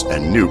reports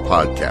and new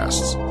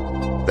podcasts.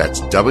 That's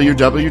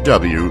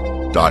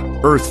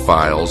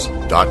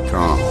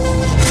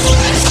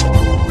www.earthfiles.com.